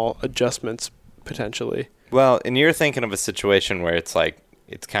small adjustments potentially. Well, and you're thinking of a situation where it's like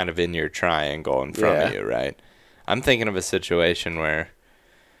it's kind of in your triangle in front of you, right? I'm thinking of a situation where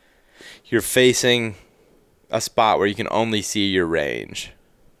you're facing a spot where you can only see your range.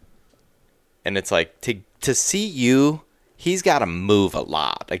 And it's like to see you, he's got to move a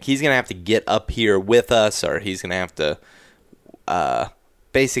lot. Like, he's going to have to get up here with us, or he's going to have to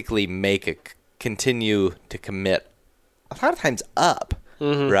basically continue to commit a lot of times up,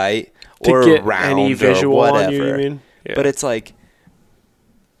 right? To or get around any visual or whatever. on you mean? Yeah. But it's like,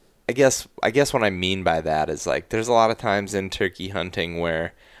 I guess what I mean by that is, like, there's a lot of times in turkey hunting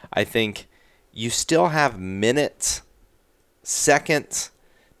where I think you still have minutes, seconds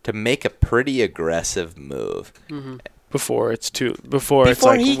to make a pretty aggressive move. Mm-hmm. Before it's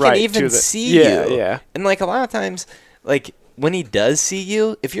like he right can even to see you. Yeah. And like a lot of times, like when he does see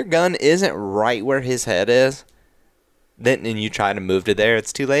you, if your gun isn't right where his head is, then and you try to move to there,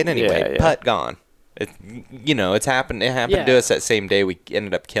 it's too late anyway. Putt gone. It's happened. It happened to us that same day. We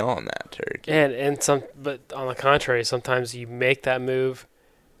ended up killing that turkey. But on the contrary, sometimes you make that move,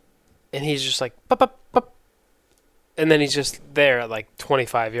 and he's just like pop, pop, pop, and then he's just there at like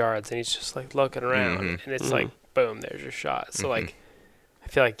 25 yards, and he's just like looking around, and it's like boom, there's your shot. So like, I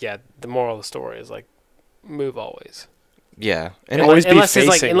feel like the moral of the story is like, move always. Yeah, and always be unless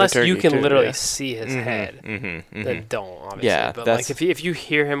facing unless the you turkey can too, literally see his head, then don't obviously. Yeah, but like if you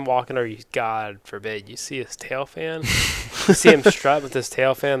hear him walking, or God forbid you see his tail fan, you see him strut with his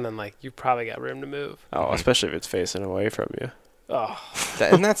tail fan, then like you probably got room to move. Oh, especially if it's facing away from you. Oh,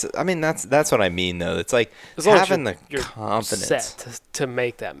 and that's what I mean though. It's like as long having as the confidence set to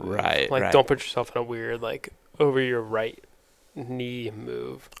make that move. Right. Like don't put yourself in a weird like over your right knee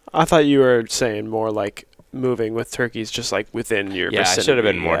move. I thought you were saying more like moving with turkeys just like within your vicinity. I should have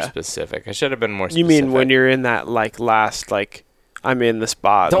been more specific. You mean when you're in that like last like I'm in the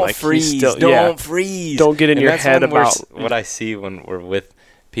spot. Don't like freeze. Don't freeze. Don't get in your head about what I see when we're with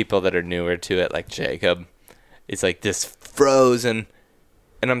people that are newer to it, like Jacob. It's like this frozen,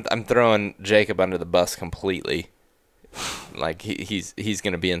 and I'm throwing Jacob under the bus completely. Like he's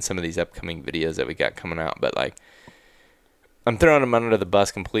gonna be in some of these upcoming videos that we got coming out, but like I'm throwing him under the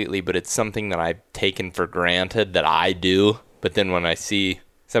bus completely. But it's something that I've taken for granted that I do. But then when I see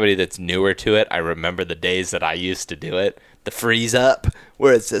somebody that's newer to it, I remember the days that I used to do it. The freeze up,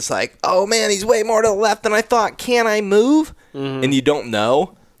 where it's just like, oh man, he's way more to the left than I thought. Can I move? And you don't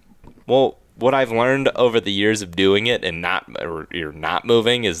know. Well, what I've learned over the years of doing it and you're not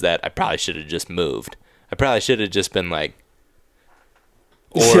moving is that I probably should have just moved. I probably should have just been like,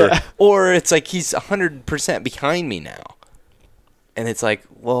 or it's like he's 100% behind me now. And it's like,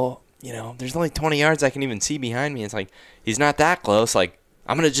 well, there's only 20 yards I can even see behind me. It's like, he's not that close. Like,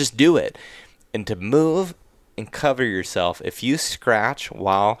 I'm going to just do it. And to move and cover yourself, if you scratch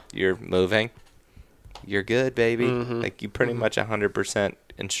while you're moving, you're good, baby. Like, you pretty much 100%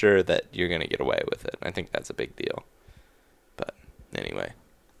 ensure that you're going to get away with it. I think that's a big deal. But anyway.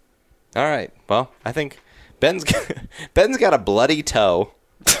 All right. Well, I think Ben's got a bloody toe.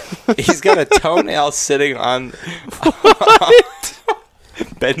 He's got a toenail sitting on... What?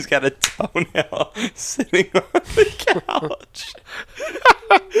 Ben's got a toenail sitting on the couch.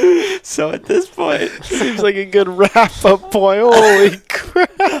 So at this point... Seems like a good wrap-up point. Holy crap.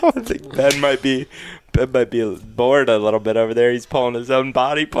 I think Ben might be bored a little bit over there. He's pulling his own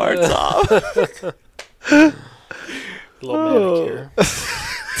body parts off. A little manicure.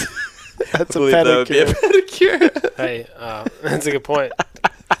 That's a pedicure. That would be a pedicure. Hey, that's a good point.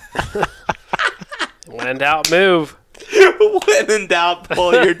 When in doubt, move. When in doubt,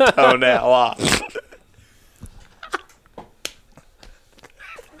 pull your toenail off.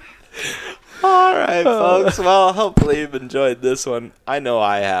 right, folks. Well, hopefully you've enjoyed this one. I know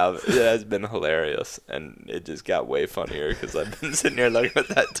I have. It has been hilarious, and it just got way funnier because I've been sitting here looking at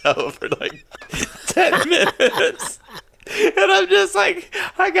that toe for like 10 minutes. And I'm just like,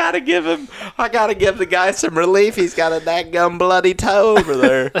 I gotta give the guy some relief. He's got a dadgum bloody toe over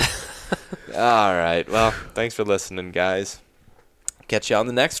there. All right. Well, thanks for listening, guys. Catch you on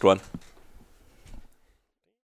the next one.